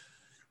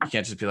 you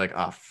can't just be like,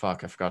 oh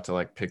fuck, I forgot to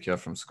like pick you up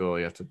from school.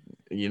 You have to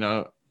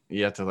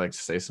you have to like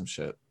say some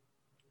shit.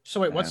 So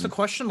wait, what's the And-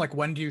 question? Like,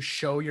 when do you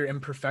show your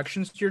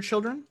imperfections to your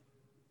children?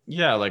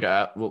 Yeah, like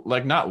well,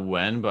 like not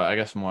when, but I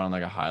guess more on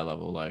like a high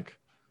level, like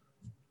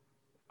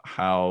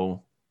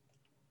how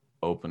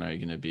open are you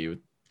going to be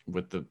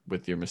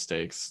with your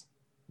mistakes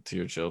to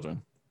your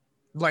children?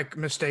 Like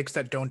mistakes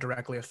that don't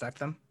directly affect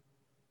them?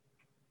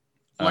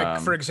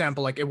 Like, for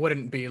example, like it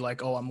wouldn't be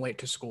like, oh, I'm late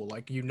to school.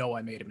 Like,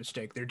 I made a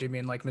mistake. There, do you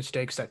mean like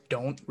mistakes that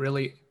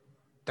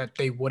that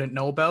they wouldn't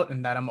know about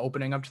and that I'm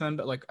opening up to them?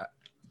 But like,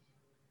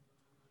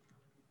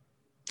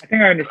 I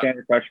think I understand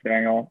your question,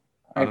 Daniel.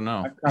 I don't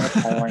know. I'm kind of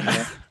following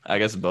you. I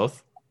guess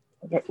both.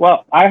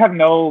 Well, I have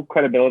no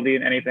credibility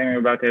in anything I'm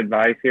about to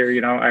advise here.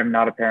 I'm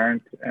not a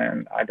parent,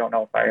 and I don't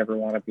know if I ever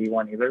want to be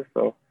one either.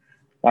 So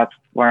that's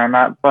where I'm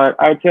at. But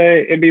I would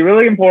say it'd be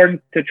really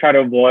important to try to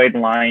avoid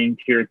lying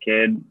to your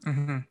kid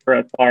for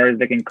as far as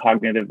they can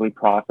cognitively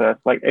process.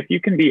 Like, if you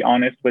can be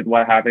honest with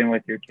what happened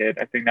with your kid,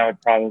 I think that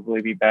would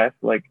probably be best.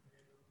 Like,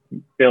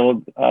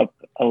 build up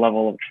a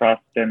level of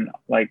trust and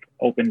like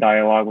open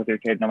dialogue with your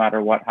kid no matter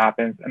what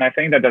happens. And I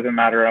think that doesn't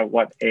matter at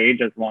what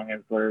age, as long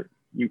as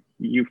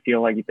you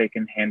feel like they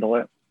can handle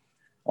it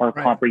or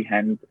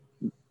comprehend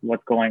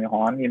what's going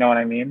on. You know what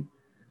I mean?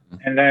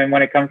 And then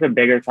when it comes to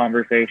bigger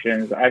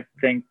conversations, I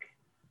think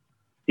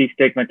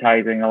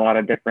destigmatizing a lot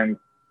of different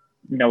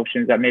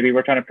notions that maybe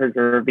we're trying to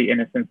preserve the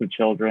innocence of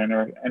children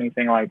or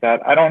anything like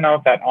that. I don't know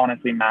if that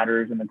honestly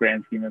matters in the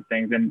grand scheme of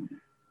things. And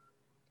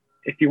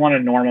if you want to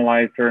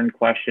normalize certain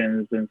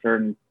questions and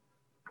certain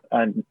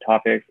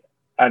topics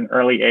at an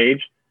early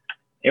age,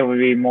 it would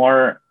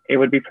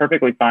be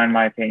perfectly fine, in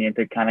my opinion,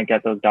 to kind of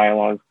get those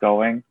dialogues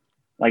going,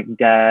 like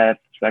death,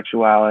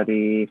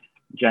 sexuality,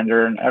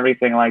 gender, and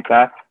everything like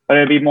that. But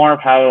it'd be more of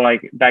how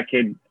like that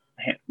kid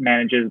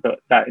manages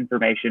that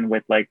information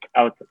with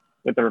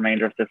with the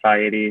remainder of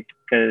society,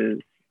 because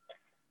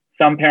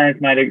some parents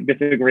might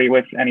disagree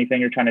with anything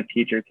you're trying to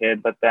teach your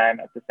kid, but then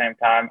at the same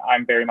time,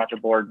 I'm very much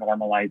aboard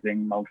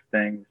normalizing most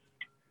things.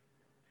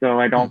 So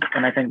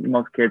and I think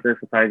most kids are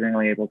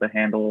surprisingly able to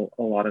handle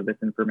a lot of this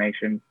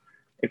information.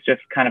 It's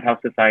just kind of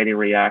how society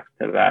reacts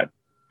to that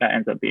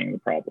ends up being the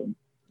problem.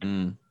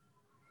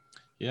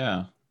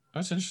 Yeah,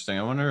 that's interesting.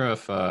 I wonder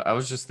if I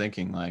was just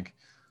thinking, like,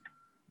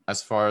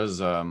 as far as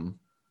kind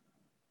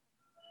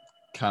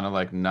kind of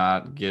like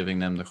not giving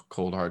them the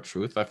cold hard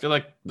truth. I feel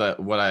like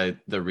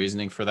the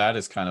reasoning for that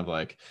is kind of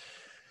like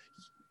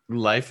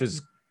life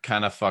is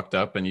kind of fucked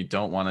up and you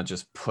don't want to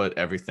just put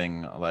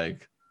everything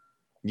like,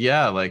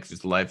 yeah, like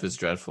just life is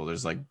dreadful.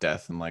 There's like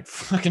death and like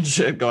fucking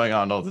shit going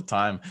on all the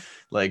time.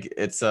 Like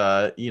it's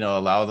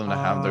allow them to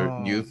have their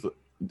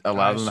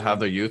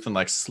youth, and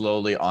like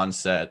slowly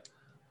onset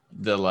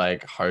the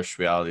like harsh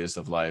realities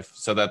of life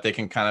so that they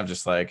can kind of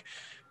just like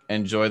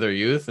enjoy their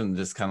youth and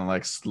just kind of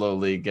like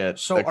slowly get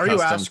So are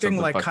you asking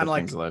like kind of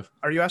like life.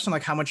 Are you asking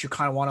like how much you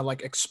kind of want to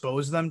like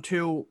expose them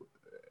to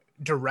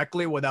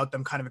directly without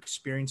them kind of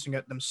experiencing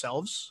it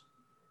themselves?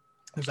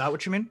 Is that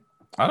what you mean?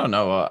 I don't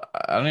know.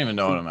 I don't even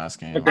know what I'm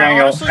asking. But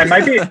Daniel, Honestly-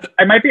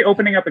 I might be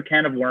opening up a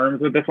can of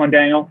worms with this one,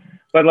 Daniel.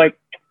 But like,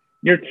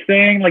 you're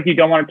saying like you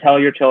don't want to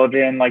tell your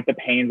children like the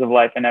pains of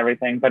life and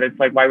everything. But it's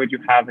like, why would you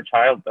have a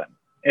child then?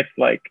 If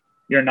like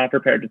you're not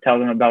prepared to tell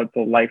them about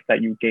the life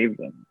that you gave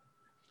them,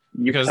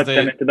 you put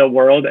them into the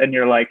world, and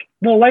you're like,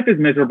 well, life is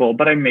miserable,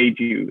 but I made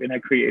you and I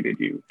created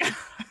you.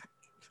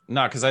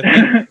 No, because I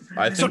think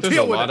So there's a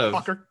deal with lot it, of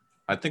fucker.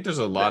 I think there's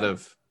a lot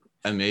of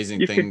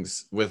amazing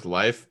things with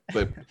life,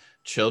 but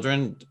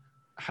children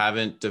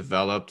haven't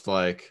developed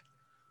like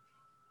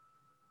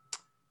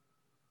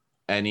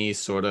any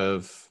sort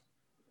of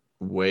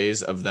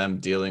ways of them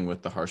dealing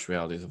with the harsh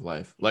realities of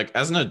life. Like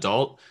as an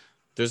adult,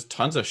 there's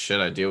tons of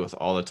shit I deal with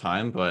all the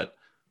time, but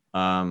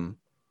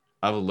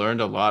I've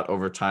learned a lot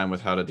over time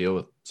with how to deal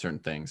with certain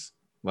things,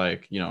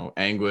 like, you know,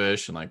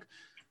 anguish and like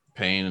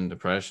pain and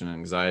depression and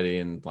anxiety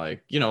and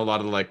like, you know, a lot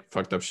of like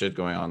fucked up shit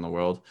going on in the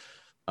world.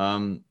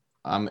 I'm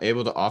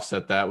able to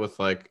offset that with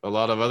like a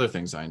lot of other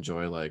things I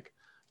enjoy, like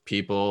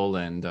people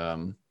and,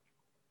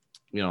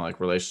 you know, like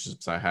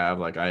relationships I have.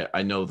 Like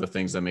I know the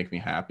things that make me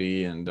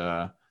happy and,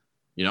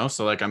 you know,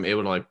 so like I'm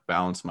able to like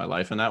balance my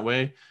life in that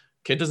way.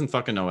 Kid doesn't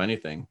fucking know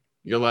anything.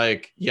 You're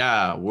like,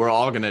 yeah, we're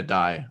all gonna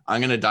die. I'm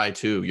gonna die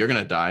too. You're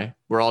gonna die.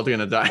 We're all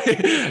gonna die.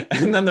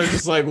 And then they're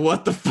just like,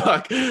 what the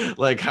fuck?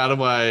 Like, how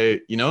do I,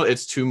 you know,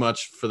 it's too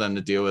much for them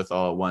to deal with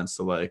all at once.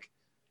 So like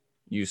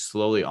you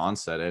slowly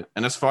onset it.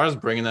 And as far as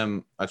bringing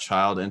them a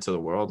child into the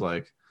world,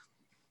 like,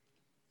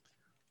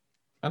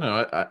 I don't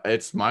know.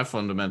 It's my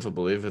fundamental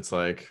belief. It's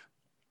like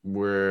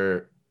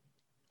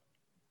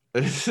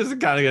this is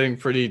kind of getting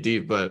pretty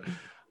deep, but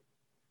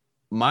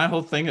my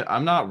whole thing,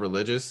 I'm not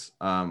religious.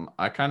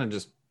 I kind of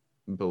just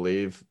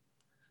believe,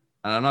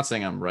 and I'm not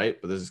saying I'm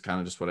right, but this is kind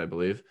of just what I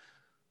believe.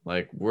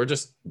 Like we're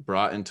just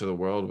brought into the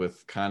world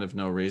with kind of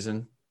no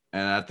reason.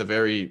 And at the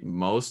very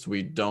most,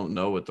 we don't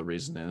know what the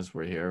reason is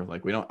we're here.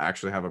 Like we don't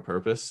actually have a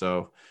purpose.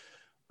 So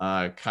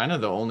kind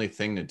of the only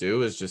thing to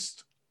do is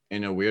just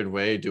in a weird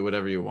way, do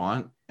whatever you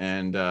want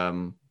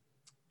and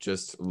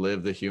just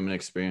live the human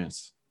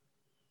experience.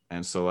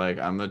 And so like,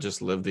 I'm gonna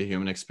just live the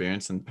human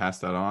experience and pass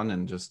that on.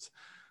 And just,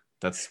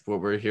 that's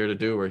what we're here to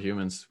do. We're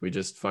humans. We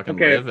just fucking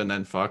live and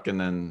then fuck and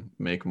then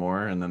make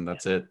more. And then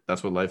that's it.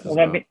 That's what life is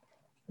about.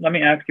 Let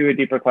me ask you a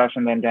deeper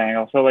question then,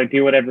 Daniel. So like,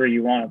 do whatever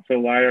you want. So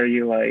why are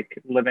you like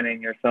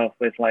limiting yourself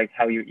with like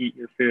how you eat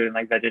your food and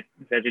like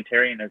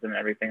vegetarianism and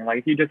everything? Like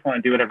if you just want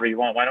to do whatever you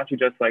want, why don't you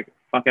just like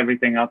fuck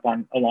everything up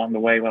along the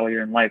way while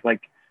you're in life?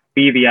 Like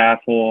be the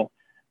asshole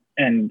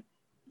and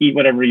eat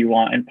whatever you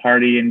want and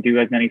party and do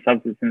as many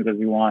substances as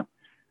you want.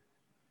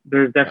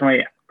 There's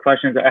definitely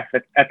questions of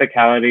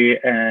ethicality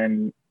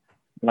and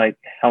like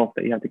health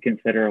that you have to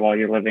consider while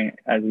you're living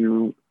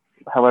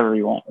however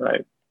you want,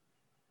 right?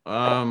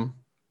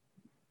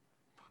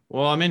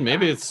 Well, I mean,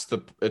 maybe it's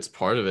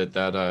part of it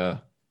that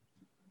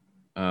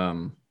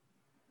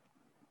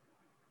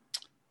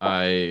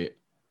I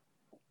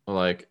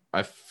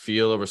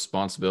feel a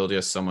responsibility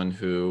as someone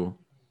who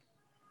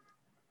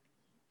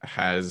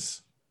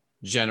has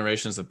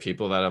generations of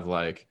people that have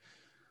like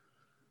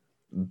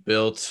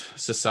built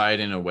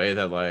society in a way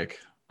that like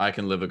I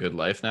can live a good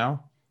life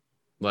now.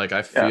 Like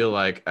I feel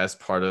like as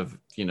part of,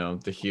 you know,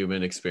 the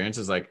human experience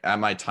is like at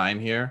my time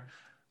here,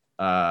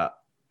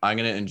 I'm going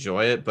to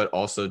enjoy it, but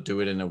also do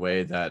it in a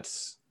way that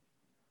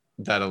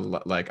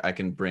like I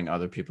can bring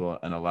other people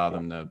and allow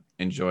them to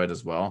enjoy it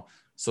as well.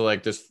 So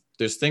like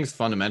there's things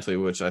fundamentally,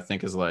 which I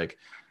think is like,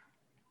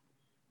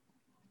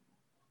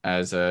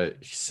 as a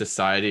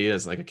society,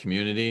 as like a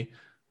community,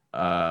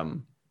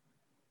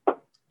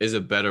 is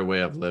a better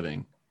way of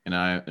living.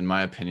 And in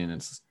my opinion,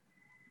 it's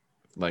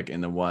like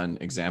in the one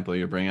example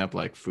you're bringing up,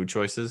 like food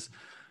choices,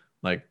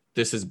 like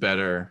this is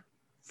better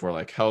for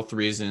like health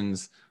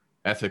reasons.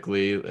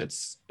 Ethically,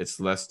 it's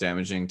less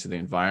damaging to the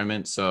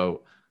environment.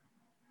 So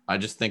I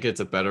just think it's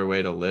a better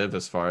way to live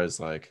as far as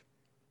like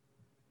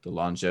the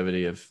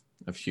longevity of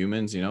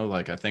humans, you know.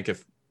 Like I think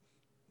if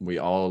we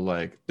all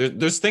like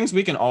there's things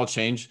we can all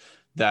change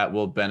that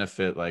will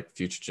benefit like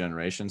future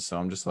generations. So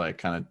I'm just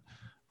like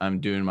I'm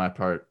doing my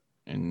part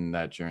in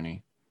that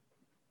journey.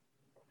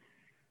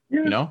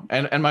 You know,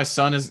 and my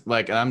son is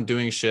like, I'm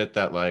doing shit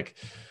that like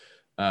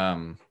I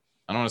don't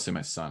want to say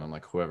my son, I'm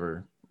like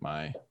whoever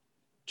my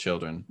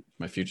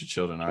future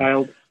children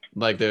are.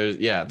 Like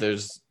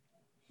there's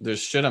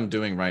shit I'm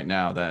doing right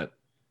now that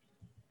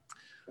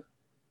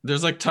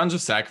there's like tons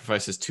of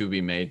sacrifices to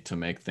be made to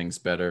make things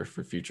better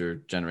for future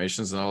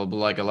generations, and all,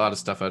 like a lot of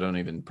stuff I don't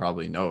even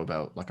probably know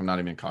about, like I'm not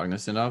even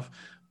cognizant of,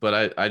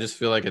 but I just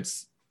feel like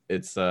it's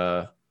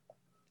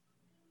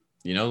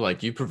you know,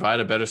 like you provide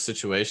a better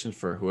situation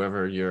for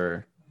whoever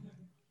your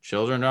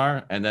children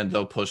are, and then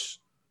they'll push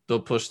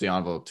the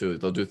envelope too.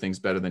 They'll do things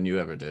better than you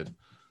ever did.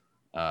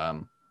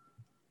 And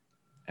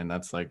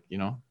that's like, you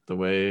know, the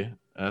way,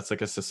 that's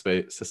like a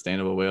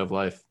sustainable way of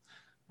life,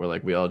 where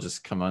like we all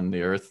just come on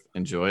the earth,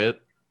 enjoy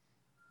it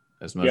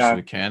as much as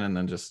we can, and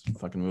then just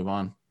fucking move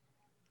on.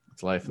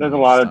 It's life. There's a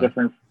lot of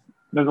different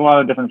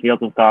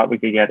fields of thought we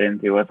could get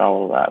into with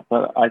all of that,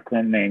 but I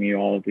couldn't name you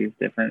all of these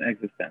different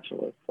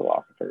existentialist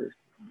philosophers.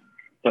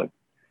 But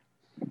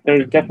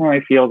there's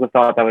definitely fields of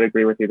thought that would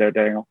agree with you there,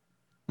 Daniel.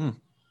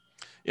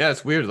 Yeah,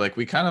 it's weird. Like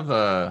we kind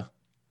of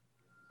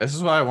this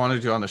is why I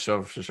wanted you on the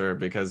show for sure,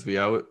 because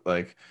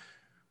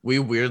we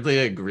weirdly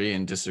agree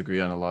and disagree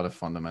on a lot of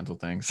fundamental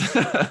things.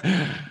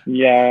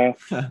 Yeah.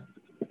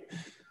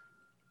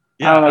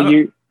 Yeah, I don't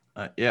know.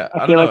 I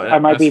feel like I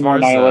might be more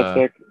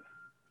nihilistic.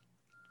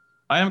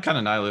 I am kind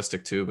of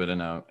nihilistic too, but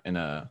in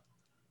a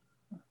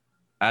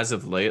as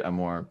of late, a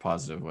more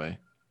positive way.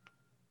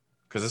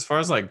 Because as far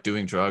as like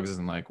doing drugs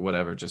and like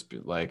whatever, just be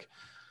like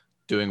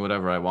doing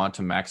whatever I want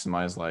to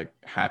maximize like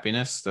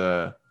happiness,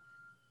 it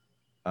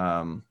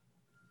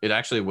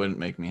actually wouldn't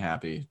make me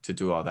happy to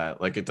do all that.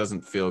 Like it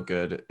doesn't feel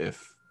good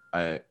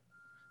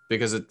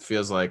because it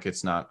feels like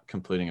it's not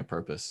completing a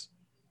purpose.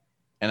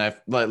 And I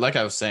like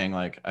I was saying,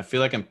 like I feel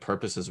like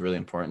purpose is really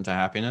important to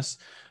happiness.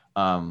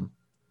 Not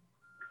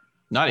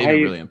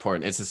even really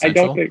important. It's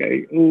essential.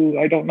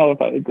 I don't know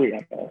if I agree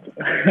on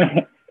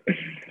that.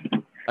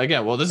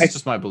 Again, well, this is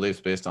just my beliefs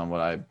based on what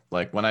I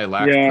like. When I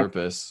lacked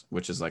purpose,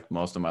 which is like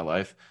most of my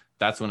life,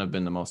 that's when I've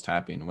been the most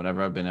happy. And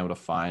whenever I've been able to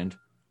find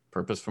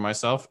purpose for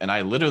myself, and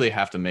I literally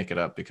have to make it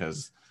up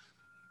because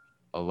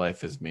a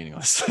life is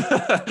meaningless.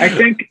 I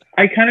think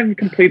I kind of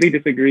completely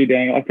disagree,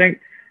 Daniel. I think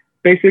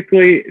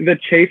basically the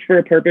chase for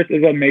a purpose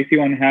is what makes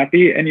you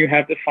unhappy, and you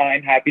have to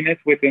find happiness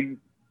within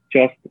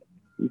just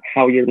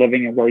how you're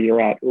living and where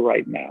you're at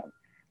right now.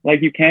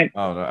 Like you can't.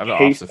 Oh, no, I have the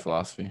opposite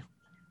philosophy.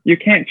 You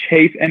can't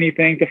chase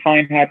anything to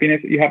find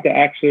happiness. You have to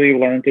actually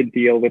learn to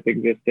deal with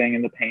existing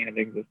and the pain of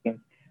existence,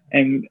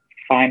 and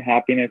find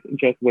happiness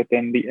just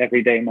within the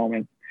everyday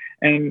moments.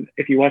 And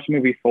if you watch the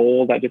movie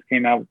Soul that just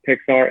came out with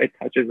Pixar, it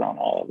touches on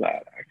all of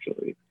that.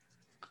 Actually,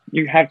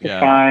 you have to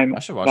find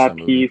that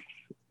peace.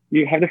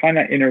 You have to find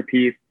that inner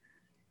peace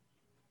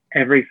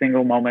every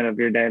single moment of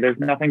your day. There's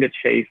nothing to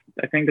chase.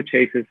 I think the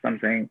chase is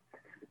something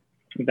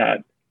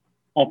that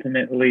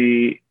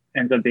ultimately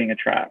ends up being a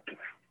trap.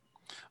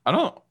 I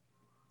want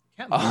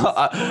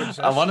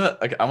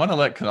to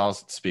let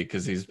Kunal speak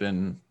because he's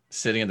been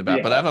sitting in the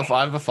back, but I have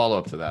a follow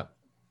up to that.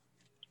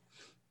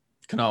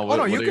 Kunal, what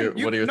are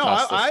your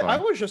thoughts?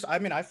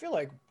 I feel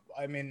like,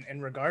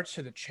 in regards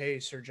to the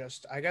chase, or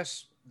just, I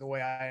guess the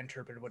way I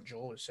interpreted what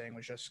Joel was saying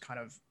was just kind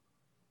of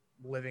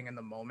living in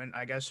the moment,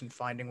 I guess, and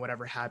finding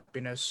whatever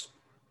happiness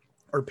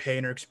or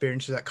pain or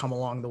experiences that come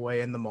along the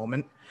way in the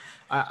moment.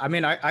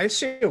 I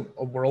see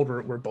a world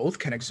where both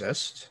can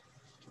exist.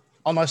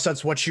 Unless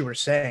that's what you were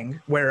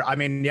saying, where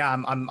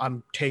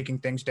I'm taking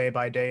things day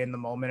by day in the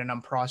moment, and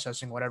I'm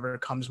processing whatever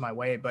comes my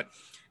way. But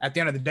at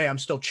the end of the day, I'm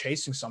still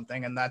chasing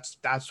something, and that's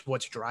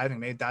what's driving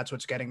me. That's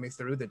what's getting me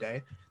through the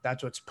day.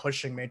 That's what's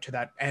pushing me to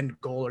that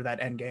end goal or that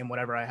end game,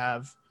 whatever I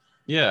have.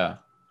 Yeah,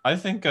 I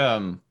think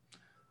the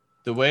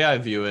way I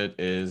view it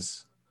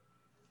is,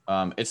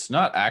 it's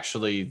not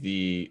actually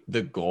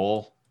the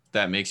goal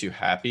that makes you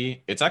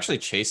happy. It's actually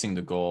chasing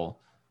the goal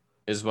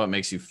is what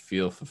makes you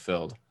feel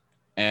fulfilled,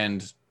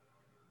 and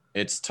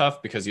it's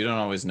tough because you don't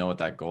always know what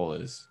that goal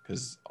is,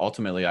 because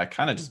ultimately I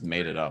kind of just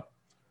made it up.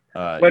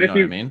 You know what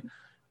I mean?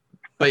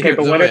 But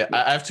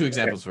I have two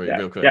examples for you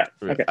real quick.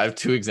 I have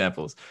two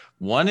examples.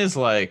 One is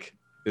like,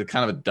 it's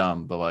kind of a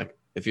dumb, but like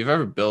if you've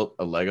ever built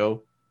a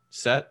Lego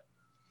set,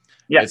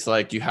 it's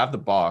like you have the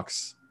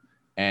box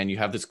and you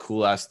have this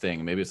cool ass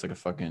thing. Maybe it's like a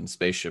fucking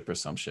spaceship or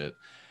some shit.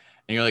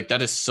 And you're like,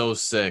 that is so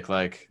sick.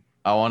 Like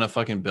I want to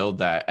fucking build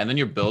that. And then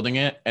you're building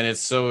it and it's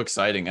so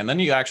exciting. And then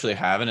you actually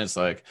have it. And it's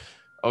like,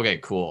 okay,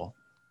 cool.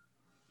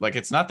 Like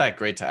it's not that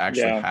great to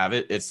actually have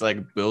it. It's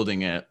like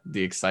building it,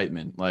 the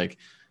excitement, like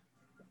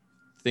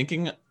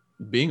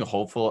being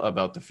hopeful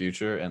about the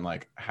future and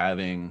like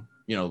having,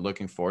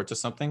 looking forward to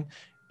something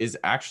is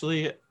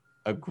actually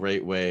a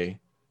great way.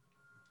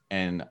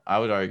 And I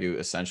would argue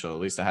essential, at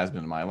least it has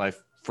been in my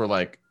life, for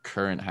like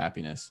current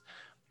happiness.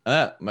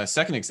 And my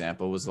second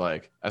example was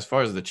like, as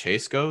far as the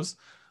chase goes,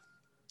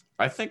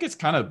 I think it's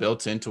kind of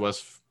built into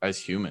us as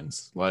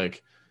humans.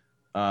 Like,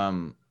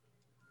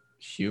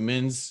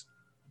 humans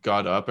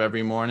got up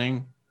every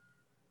morning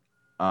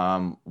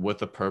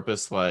with a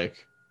purpose,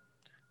 like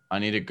I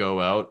need to go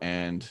out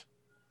and,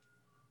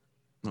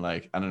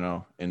 like, I don't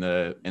know, in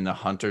the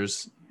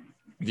hunter's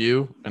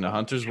view, in the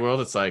hunter's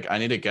world, it's like I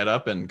need to get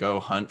up and go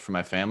hunt for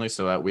my family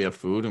so that we have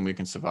food and we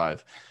can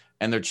survive,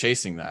 and they're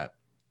chasing that.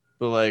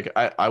 But like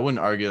I wouldn't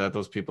argue that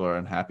those people are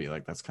unhappy.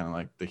 Like that's kind of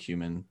like the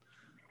human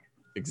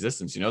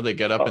existence. You know, they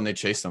get up and they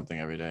chase something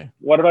every day.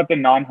 What about the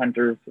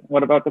non-hunters?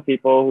 What about the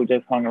people who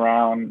just hung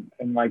around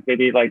and like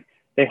maybe like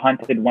they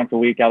hunted once a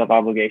week out of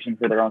obligation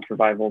for their own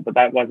survival, but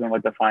that wasn't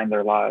what defined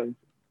their lives?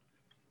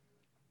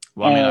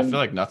 Well, I mean, I feel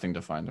like nothing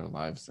defined their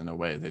lives in a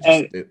way. They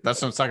just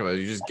that's what I'm talking about.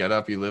 You just get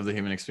up, you live the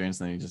human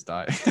experience, and then you just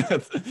die.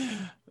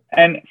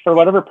 And for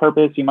whatever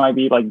purpose you might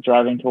be like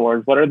driving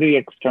towards, what are the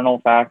external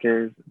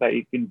factors that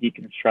you can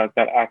deconstruct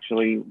that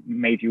actually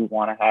made you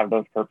want to have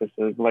those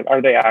purposes? Like,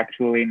 are they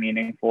actually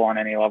meaningful on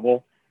any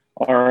level?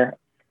 Or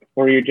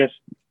were you just,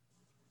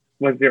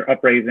 was your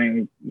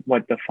upraising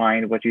what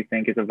defined what you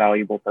think is a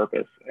valuable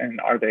purpose?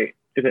 And is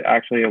it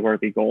actually a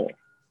worthy goal?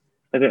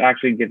 Does it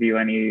actually give you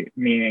any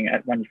meaning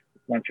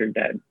once you're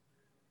dead?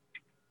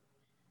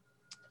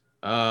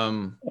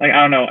 Like, I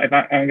don't know if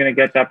I'm gonna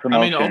get that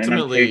promotion. I mean,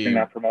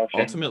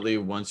 ultimately,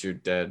 once you're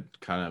dead,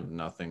 kind of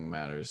nothing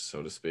matters,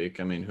 so to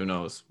speak. I mean, who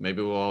knows?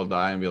 Maybe we'll all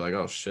die and be like,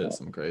 oh shit,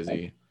 some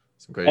crazy.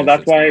 Well,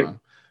 that's why.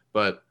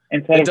 But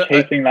instead of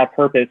chasing that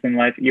purpose in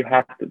life, you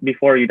have to,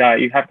 before you die,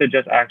 you have to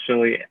just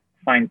actually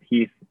find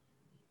peace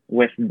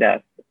with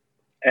death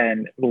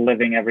and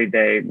living every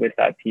day with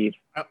that peace.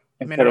 I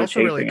mean, it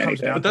also really comes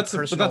down to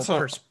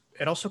personal.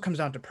 It also comes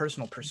down to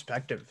personal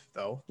perspective,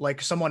 though.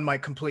 Like, someone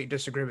might completely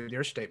disagree with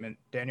your statement,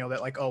 Daniel,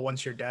 that like, oh,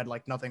 once you're dead,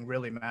 like nothing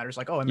really matters.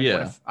 Like, oh, I mean,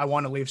 what if I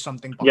want to leave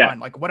something behind? Yeah.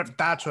 Like, what if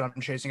that's what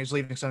I'm chasing, is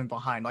leaving something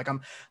behind? Like,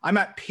 I'm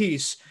at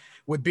peace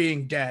with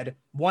being dead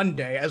one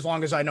day, as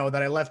long as I know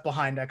that I left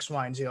behind X,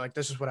 Y, and Z. Like,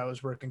 this is what I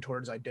was working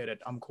towards. I did it.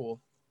 I'm cool.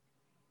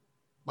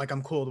 Like,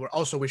 I'm cool.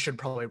 Also, we should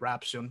probably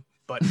wrap soon.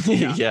 But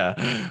yeah,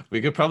 yeah,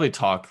 we could probably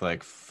talk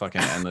like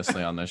fucking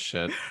endlessly on this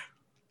shit.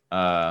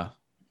 And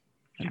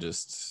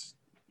just.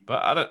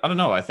 But I don't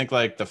know. I think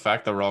like the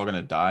fact that we're all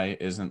gonna die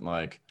isn't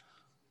like,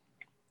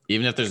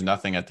 even if there's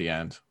nothing at the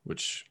end,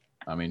 which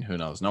I mean, who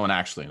knows? No one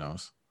actually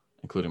knows,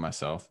 including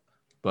myself.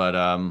 But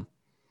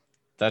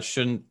that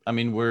shouldn't. I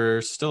mean,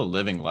 we're still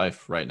living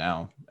life right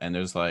now, and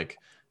there's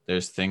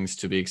things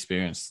to be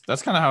experienced.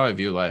 That's kind of how I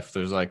view life.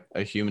 There's like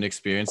a human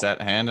experience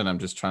at hand, and I'm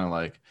just trying to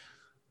like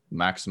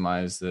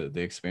maximize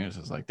the experience.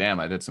 It's like, damn,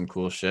 I did some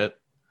cool shit.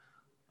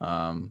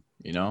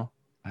 You know,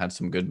 I had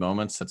some good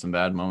moments, had some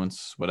bad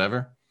moments,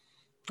 whatever.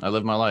 I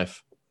live my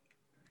life.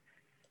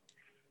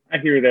 I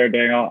hear you there,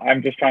 Daniel.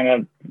 I'm just trying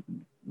to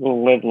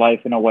live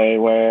life in a way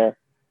where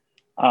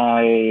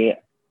I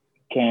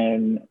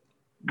can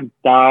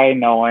die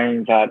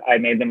knowing that I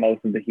made the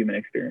most of the human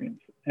experience.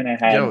 And I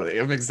had... Yo,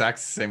 I'm exact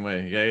same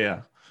way.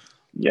 Yeah.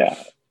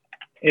 Yeah.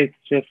 It's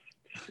just,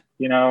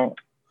 you know,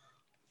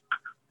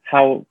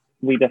 how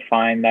we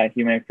define that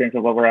human experience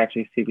of what we're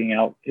actually seeking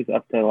out is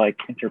up to like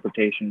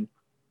interpretation.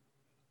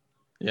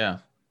 Yeah.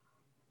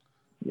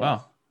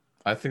 Wow.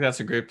 I think that's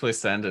a great place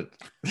to end it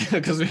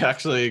because we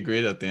actually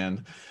agreed at the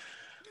end.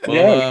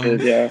 Well,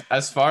 yeah.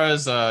 As far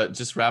as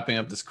just wrapping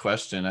up this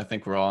question, I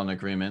think we're all in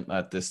agreement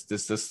that this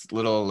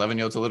little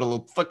 11-year-old's a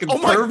little fucking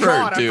pervert,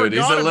 God, dude.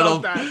 He's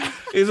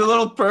a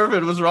little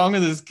pervert. What's wrong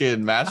with this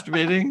kid?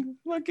 Masturbating?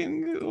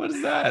 Fucking, what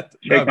is that?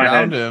 Shake my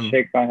head.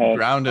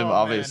 Ground him,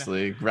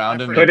 obviously.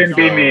 Ground him. Couldn't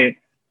be me.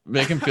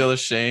 Make him feel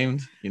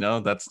ashamed. You know,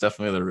 that's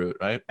definitely the root,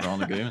 right? We're all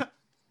in agreement.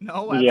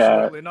 No,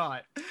 absolutely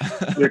not.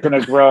 You're going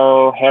to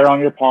grow hair on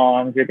your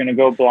palms. You're going to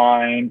go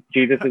blind.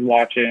 Jesus is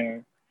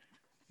watching.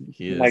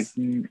 He is. Like,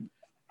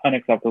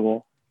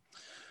 unacceptable.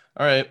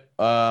 All right.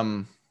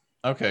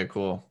 Okay,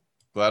 cool.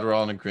 Glad we're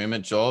all in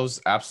agreement. Joel's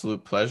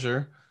absolute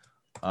pleasure.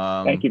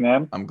 Thank you,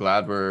 man. I'm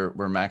glad we're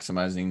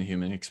maximizing the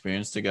human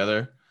experience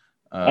together.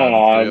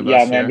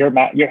 Yeah, man.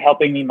 You're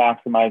helping me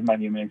maximize my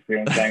human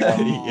experience.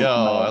 Yo,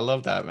 I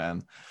love that,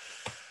 man.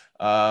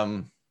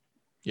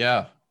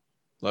 Yeah.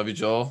 Love you,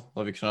 Joel.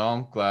 Love you,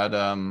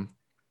 Kunal.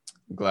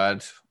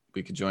 Glad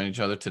we could join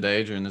each other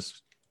today during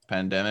this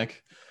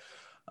pandemic.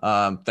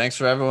 Thanks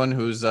for everyone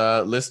who's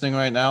listening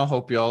right now.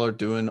 Hope you all are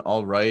doing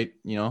all right.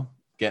 You know,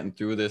 getting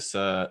through this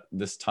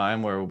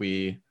time where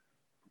we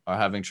are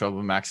having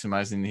trouble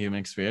maximizing the human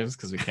experience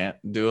because we can't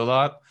do a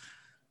lot.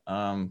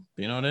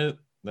 You know what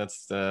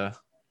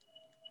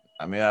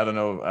I mean, I don't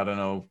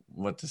know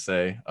what to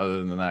say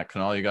other than that.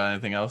 Kunal, you got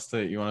anything else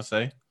that you want to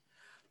say?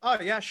 Oh,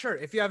 yeah, sure.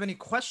 If you have any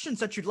questions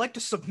that you'd like to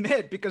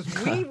submit, because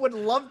we would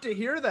love to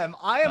hear them.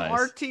 I am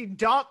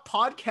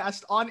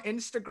rt.podcast on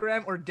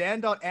Instagram or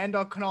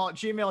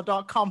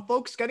dan.and.canal@gmail.com.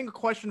 Folks, getting a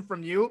question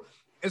from you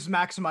is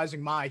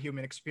maximizing my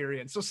human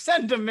experience. So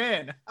send them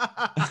in.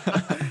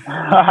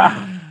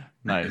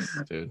 Nice,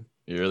 dude.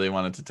 You really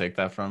wanted to take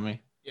that from me?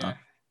 Yeah.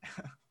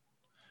 Huh?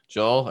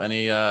 Joel,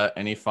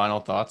 any final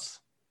thoughts?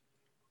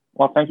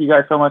 Well, thank you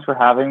guys so much for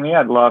having me.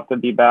 I'd love to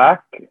be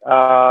back.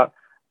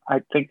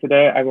 I think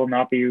today I will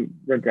not be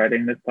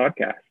regretting this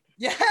podcast.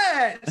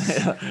 Yes.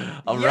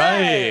 All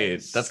right.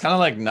 That's kind of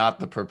like not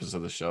the purpose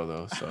of the show,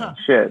 though. So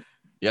shit.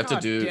 You have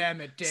to do.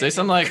 Damn it, say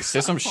some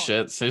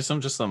shit. Say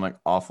some like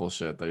awful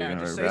shit that you're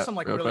gonna regret. Say some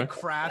like really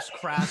crass,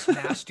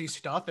 nasty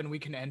stuff, and we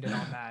can end it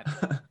on that.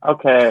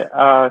 Okay.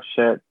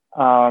 Shit.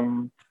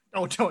 Oh,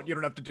 you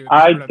don't have to do that.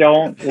 I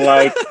don't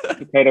like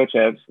potato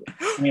chips.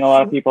 I mean, a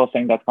lot of people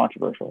think that's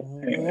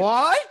controversial. Anyway.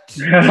 What?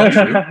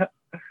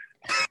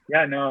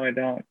 Yeah, no, I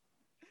don't.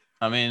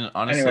 I mean,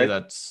 honestly,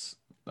 Anyways.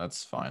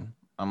 that's fine.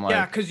 I'm like,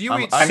 Yeah, because you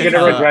eat I'm seafood.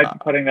 gonna regret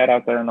putting that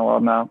out there in the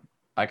world now.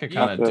 I could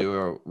Yeah. kind of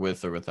do it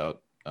with or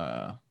without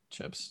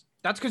chips.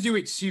 That's because you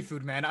eat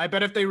seafood, man. I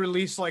bet if they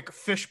release like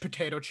fish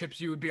potato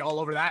chips, you would be all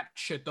over that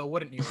shit, though,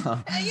 wouldn't you?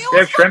 Hey, you know They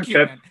have what? shrimp Fuck you,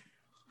 chips. man.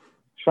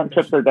 Shrimp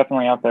chips are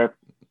definitely out there.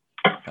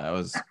 That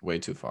was way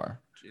too far.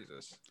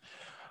 Jesus.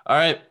 All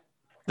right.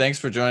 Thanks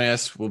for joining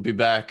us. We'll be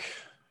back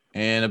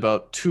in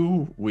about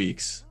 2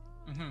 weeks.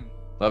 Mhm.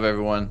 Love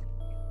everyone.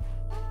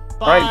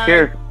 All right,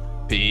 cheers.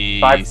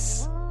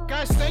 Peace.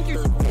 Guys, thank you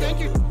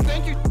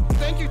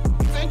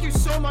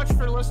so much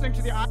for listening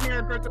to the I'm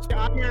Here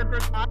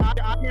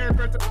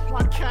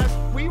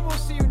podcast. We will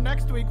see you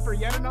next week for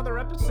yet another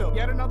episode.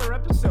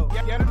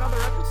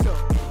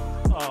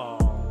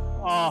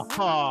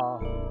 Oh,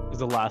 this is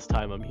the last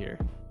time I'm here.